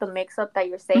changes, like the mix up that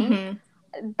you're saying,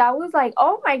 Mm-hmm. that was like,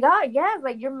 oh my god, yes,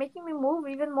 like you're making me move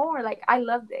even more. Like I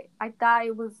loved it. I thought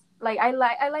it was like I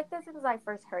liked it since I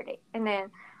first heard it, and then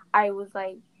I was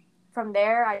like, from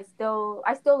there, I still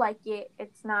like it.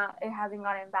 It's not, it hasn't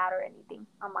gotten bad or anything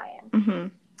on my end. Mm-hmm.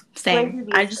 Great Same. I reviews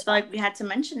for just feel that. like we had to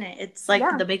mention it. It's like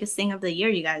Yeah, the biggest thing of the year,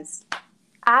 you guys.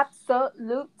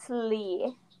 absolutely.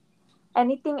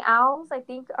 Anything else? I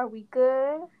think, are we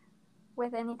good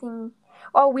with anything?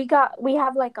 Oh, we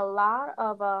have like a lot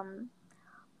of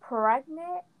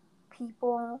pregnant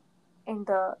people in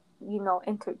the,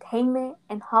 entertainment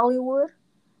and Hollywood.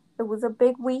 It was a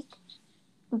big week,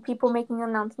 and people making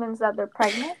announcements that they're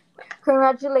pregnant.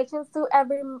 Congratulations to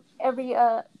every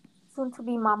soon to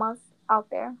be mamas out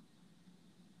there.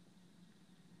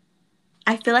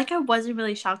 I feel like I wasn't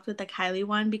really shocked with the Kylie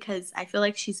one because I feel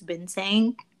like she's been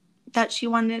saying that she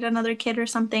wanted another kid or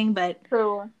something. But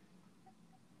True.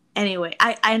 anyway,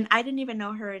 I didn't even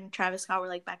know her and Travis Scott were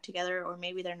like back together, or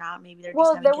maybe they're not. Maybe they're just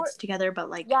Well, having there were, kids together. But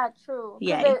like, yeah, true,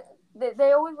 because yay.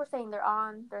 they always were saying they're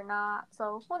on, they're not.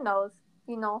 So who knows?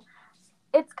 You know,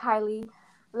 it's Kylie.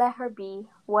 Let her be.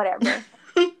 Whatever.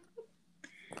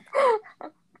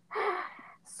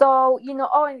 So,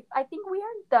 oh, and I think we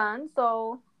are done.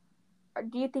 So,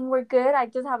 do you think we're good? I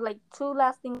just have like two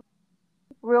last things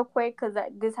real quick because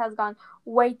this has gone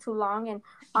way too long, and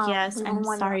Yes, we I'm don't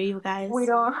want to sorry, you we guys.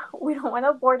 don't we don't want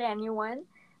to bore anyone.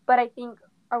 But I think,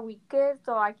 are we good?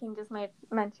 So I can just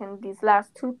mention these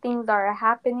last two things that are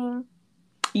happening.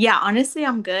 Yeah, honestly,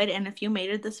 I'm good. And if you made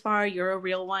it this far, you're a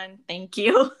real one. Thank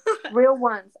you. Real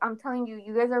ones. I'm telling you,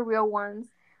 you guys are real ones.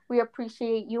 We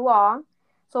appreciate you all.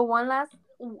 So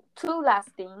two last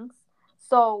things.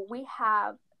 So we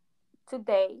have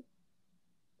today,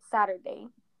 Saturday,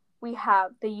 we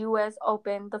have the U.S.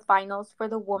 Open, the finals for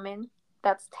the women.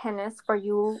 That's tennis for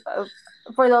you.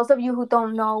 For those of you who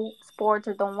don't know sports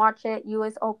or don't watch it,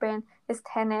 U.S. Open is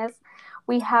tennis.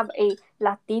 We have a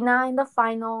Latina in the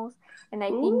finals. And I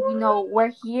think, Ooh.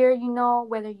 we're here,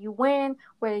 whether you win,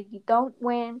 whether you don't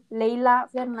win. Leila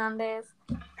Fernandez.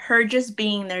 Her just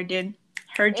being there, dude.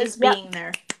 Her just Yeah, being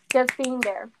there. just being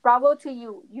there. Bravo to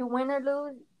you. You win or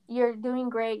lose, you're doing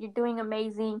great. You're doing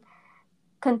amazing.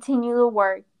 Continue to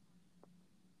work.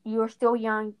 You're still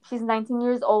young. She's 19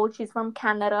 years old. She's from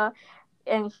Canada,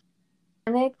 and she's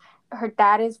Hispanic. Her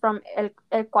dad is from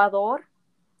Ecuador,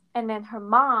 and then her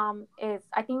mom is,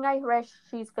 I think I read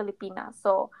she's Filipina.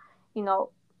 So, you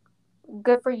know,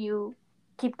 good for you.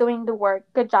 Keep doing the work.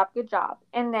 Good job, good job.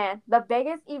 And then the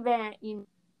biggest event,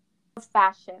 of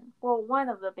fashion. Well, one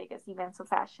of the biggest events of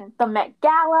fashion. The Met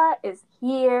Gala is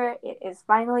here. It is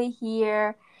finally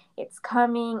here. It's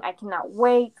coming. I cannot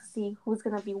wait to see who's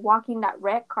going to be walking that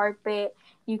red carpet.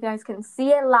 You guys can see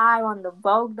it live on the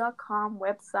Vogue.com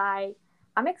website.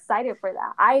 I'm excited for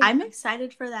that. I'm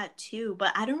excited for that too,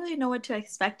 but I don't really know what to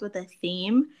expect with a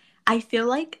theme. I feel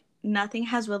like nothing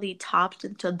has really topped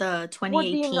to the What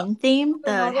do you know? 2018 theme, Do you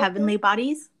the know the theme? Heavenly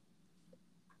Bodies.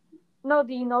 No,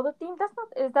 do you know the theme? That's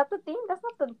not. Is that the theme? That's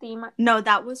not the theme. No,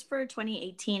 that was for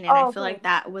 2018, and I Oh, feel okay. like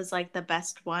that was like the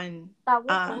best one. That was,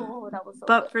 Um, oh, that was so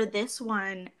but good. for this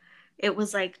one, it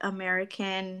was like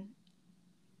American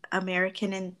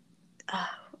and uh,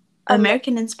 A le-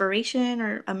 American inspiration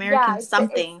or yeah, American it's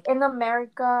something. in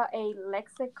America a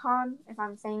lexicon, if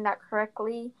I'm saying that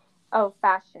correctly, of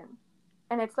fashion.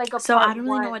 And it's like a So I part don't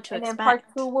really know one, what to and then part two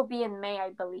expect. will be in May,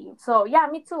 I believe. So yeah,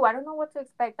 me too. I don't know what to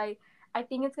expect. I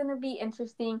think it's gonna be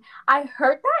interesting. I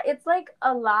heard that it's like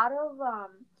a lot of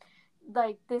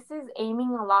like this is aiming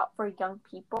a lot for young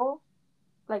people,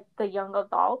 like the young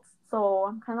adults. So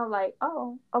I'm kind of like,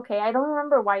 oh, okay. I don't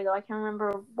remember why though. I can't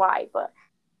remember why, but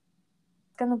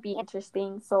gonna be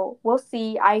interesting. So we'll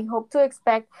see. I hope to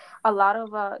expect a lot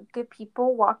of good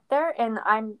people walk there, and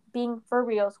I'm being for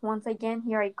reals. Once again,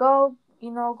 here I go.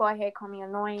 Go ahead, call me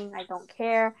annoying. I don't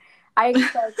care. I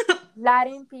expect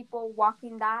Latin people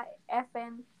walking that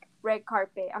effing red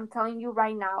carpet. I'm telling you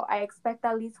right now. I expect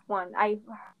at least one.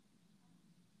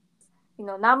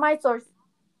 Not my source,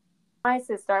 my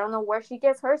sister. I don't know where she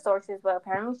gets her sources, but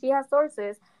apparently she has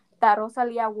sources that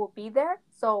Rosalia will be there.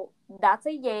 So that's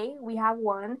a yay. We have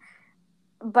one,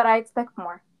 but I expect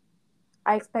more.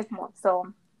 I expect more.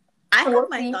 So I have we'll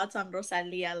my see. thoughts on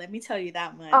Rosalia. Let me tell you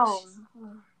that much. Um,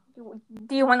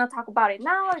 do you want to talk about it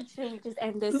now, or should we just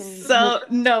end this and move? So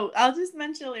no, I'll just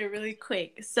mention it really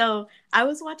quick. So I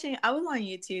was on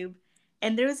YouTube,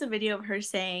 and there was a video of her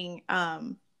saying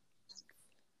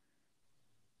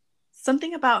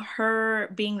something about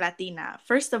her being Latina.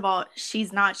 First of all,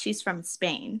 she's not. She's from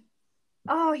Spain.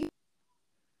 Oh,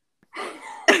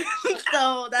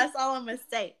 So that's all I'm gonna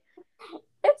say.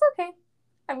 it's okay.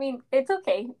 I mean, it's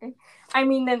okay. I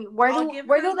mean, then where I'll do give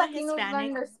where her do the Latinos Hispanic.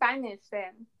 learn their Spanish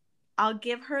then? I'll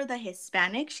give her the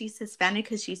Hispanic. She's Hispanic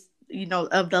because she's,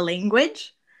 of the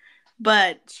language,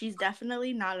 but she's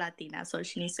definitely not Latina, so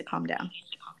she needs to calm down.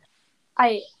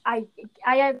 I I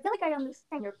I feel like I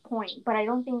understand your point, but I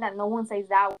don't think that no one says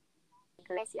that.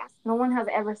 Iglesias. No one has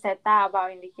ever said that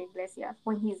about Enrique Iglesias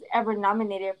when he's ever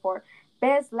nominated for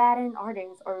Best Latin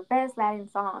Artist or Best Latin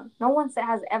Song. No one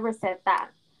has ever said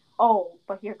that. Oh,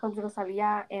 but here comes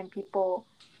Rosalia and people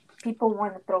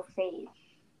want to throw shade.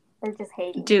 They're just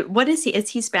hating. Dude, what is he? Is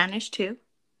he Spanish too?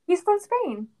 He's from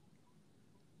Spain.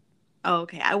 Oh,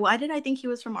 okay. Why did I think he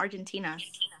was from Argentina?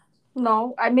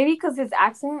 No, maybe because his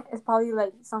accent is probably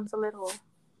like sounds a little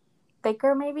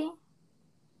thicker, maybe.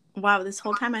 Wow, this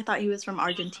whole time I thought he was from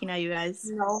Argentina, you guys.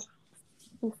 No,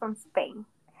 he's from Spain.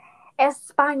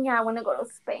 España. I want to go to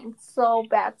Spain so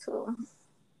bad too.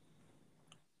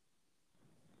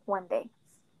 One day.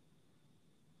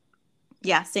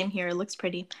 Yeah, same here. It looks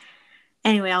pretty.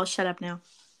 Anyway, I'll shut up now.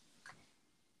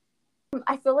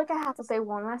 I feel like I have to say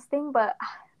one last thing, but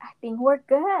I think we're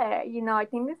good. I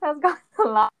think this has gone a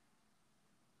lot.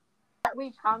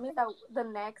 We promise that the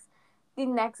next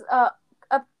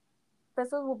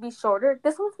episode will be shorter.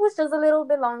 This one was just a little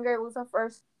bit longer. It was the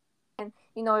first, and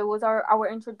it was our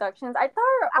introductions. I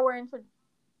thought our introduction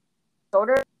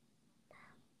shorter.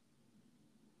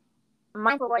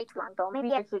 Mine was way too long though.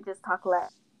 Maybe I should just talk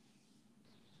less.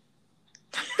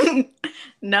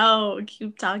 No,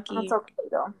 keep talking. That's okay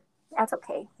though. That's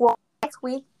okay. Well, next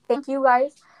week, thank you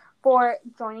guys for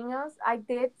joining us. I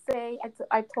did say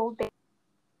I told Dave,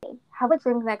 have a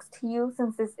drink next to you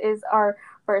since this is our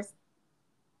first.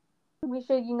 We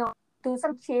should, do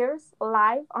some cheers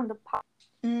live on the pod.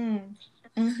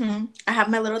 I have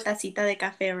my little tacita de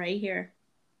café right here.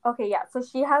 Okay, yeah. So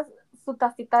she has su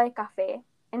tacita de café,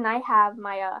 and I have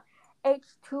my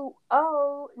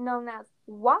H2O, known as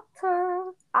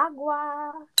water,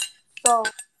 agua. So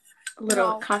A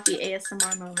little coffee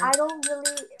ASMR moment. I don't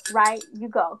really, right? You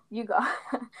go.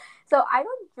 So I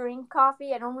don't drink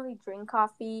coffee. I don't really drink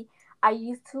coffee. I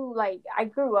used to, I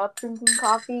grew up drinking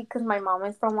coffee because my mom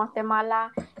is from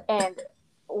Guatemala, and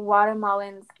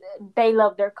Guatemalans, they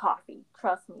love their coffee.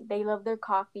 Trust me, they love their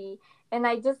coffee. And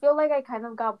I just feel like I kind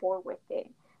of got bored with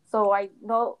it. So I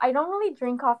don't really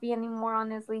drink coffee anymore,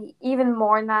 honestly. Even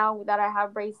more now that I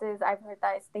have braces, I've heard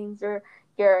that it stains your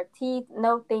teeth.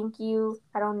 No, thank you.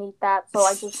 I don't need that. So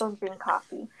I just don't drink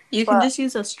coffee. You can just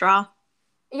use a straw.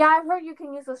 Yeah, I've heard you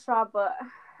can use a straw, but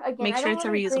again, make sure it's a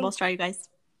reusable straw, you guys.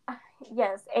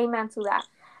 Yes, amen to that.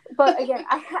 But again,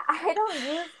 I don't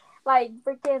use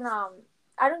freaking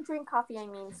I don't drink coffee. I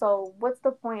mean, so what's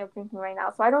the point of drinking right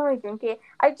now? So I don't really drink it.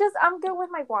 I'm good with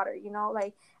my water.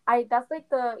 That's like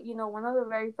the one of the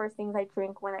very first things I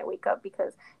drink when I wake up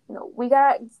because we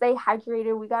gotta stay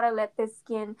hydrated. We gotta let this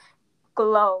skin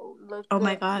glow. Oh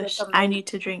my gosh, I need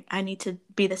to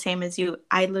be the same as you.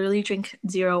 I literally drink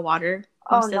zero water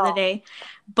most of the day,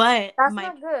 but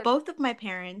both of my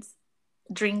parents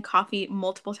drink coffee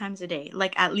multiple times a day,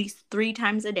 like at least 3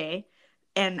 times a day.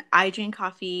 And I drink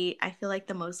coffee, I feel like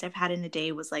the most I've had in a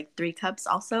day was like 3 cups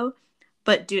also.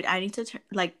 But dude, I need to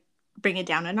bring it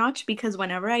down a notch because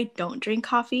whenever I don't drink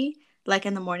coffee, like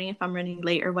in the morning if I'm running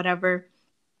late or whatever,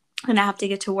 and I have to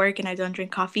get to work and I don't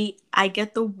drink coffee, I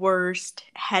get the worst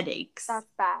headaches. That's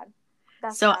bad.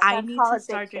 I need to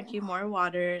start drinking more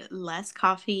water, less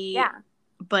coffee. Yeah.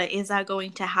 But is that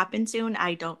going to happen soon?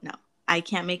 I don't know. I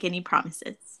can't make any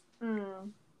promises.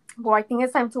 Well, I think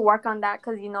it's time to work on that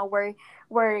because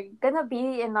we're gonna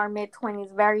be in our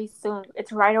mid-20s very soon.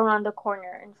 It's right around the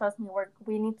corner, and trust me,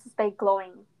 we need to stay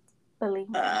glowing. Believe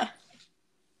me,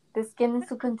 the skin needs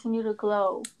to continue to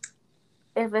glow.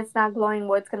 If it's not glowing,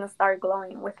 well, it's gonna start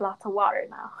glowing with lots of water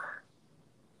now.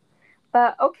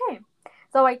 But okay,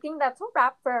 so I think that's a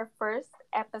wrap for our first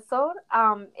episode.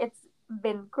 It's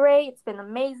been great. It's been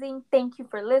amazing. Thank you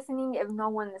for listening. If no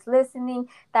one is listening,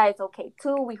 that is okay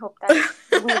too. We hope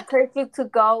that we encourage you to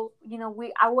go.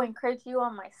 I will encourage you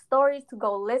on my stories to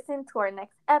go listen to our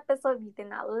next episode if you did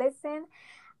not listen.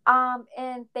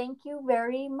 And thank you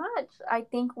very much. I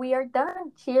think we are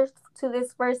done. Cheers to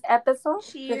this first episode.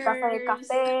 Cheers. Taza de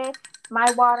café,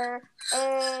 my water.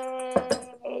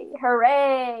 Hey,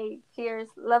 hooray. Cheers.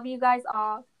 Love you guys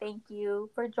all. Thank you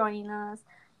for joining us.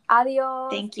 Adios.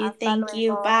 Thank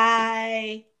you.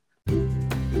 Bye.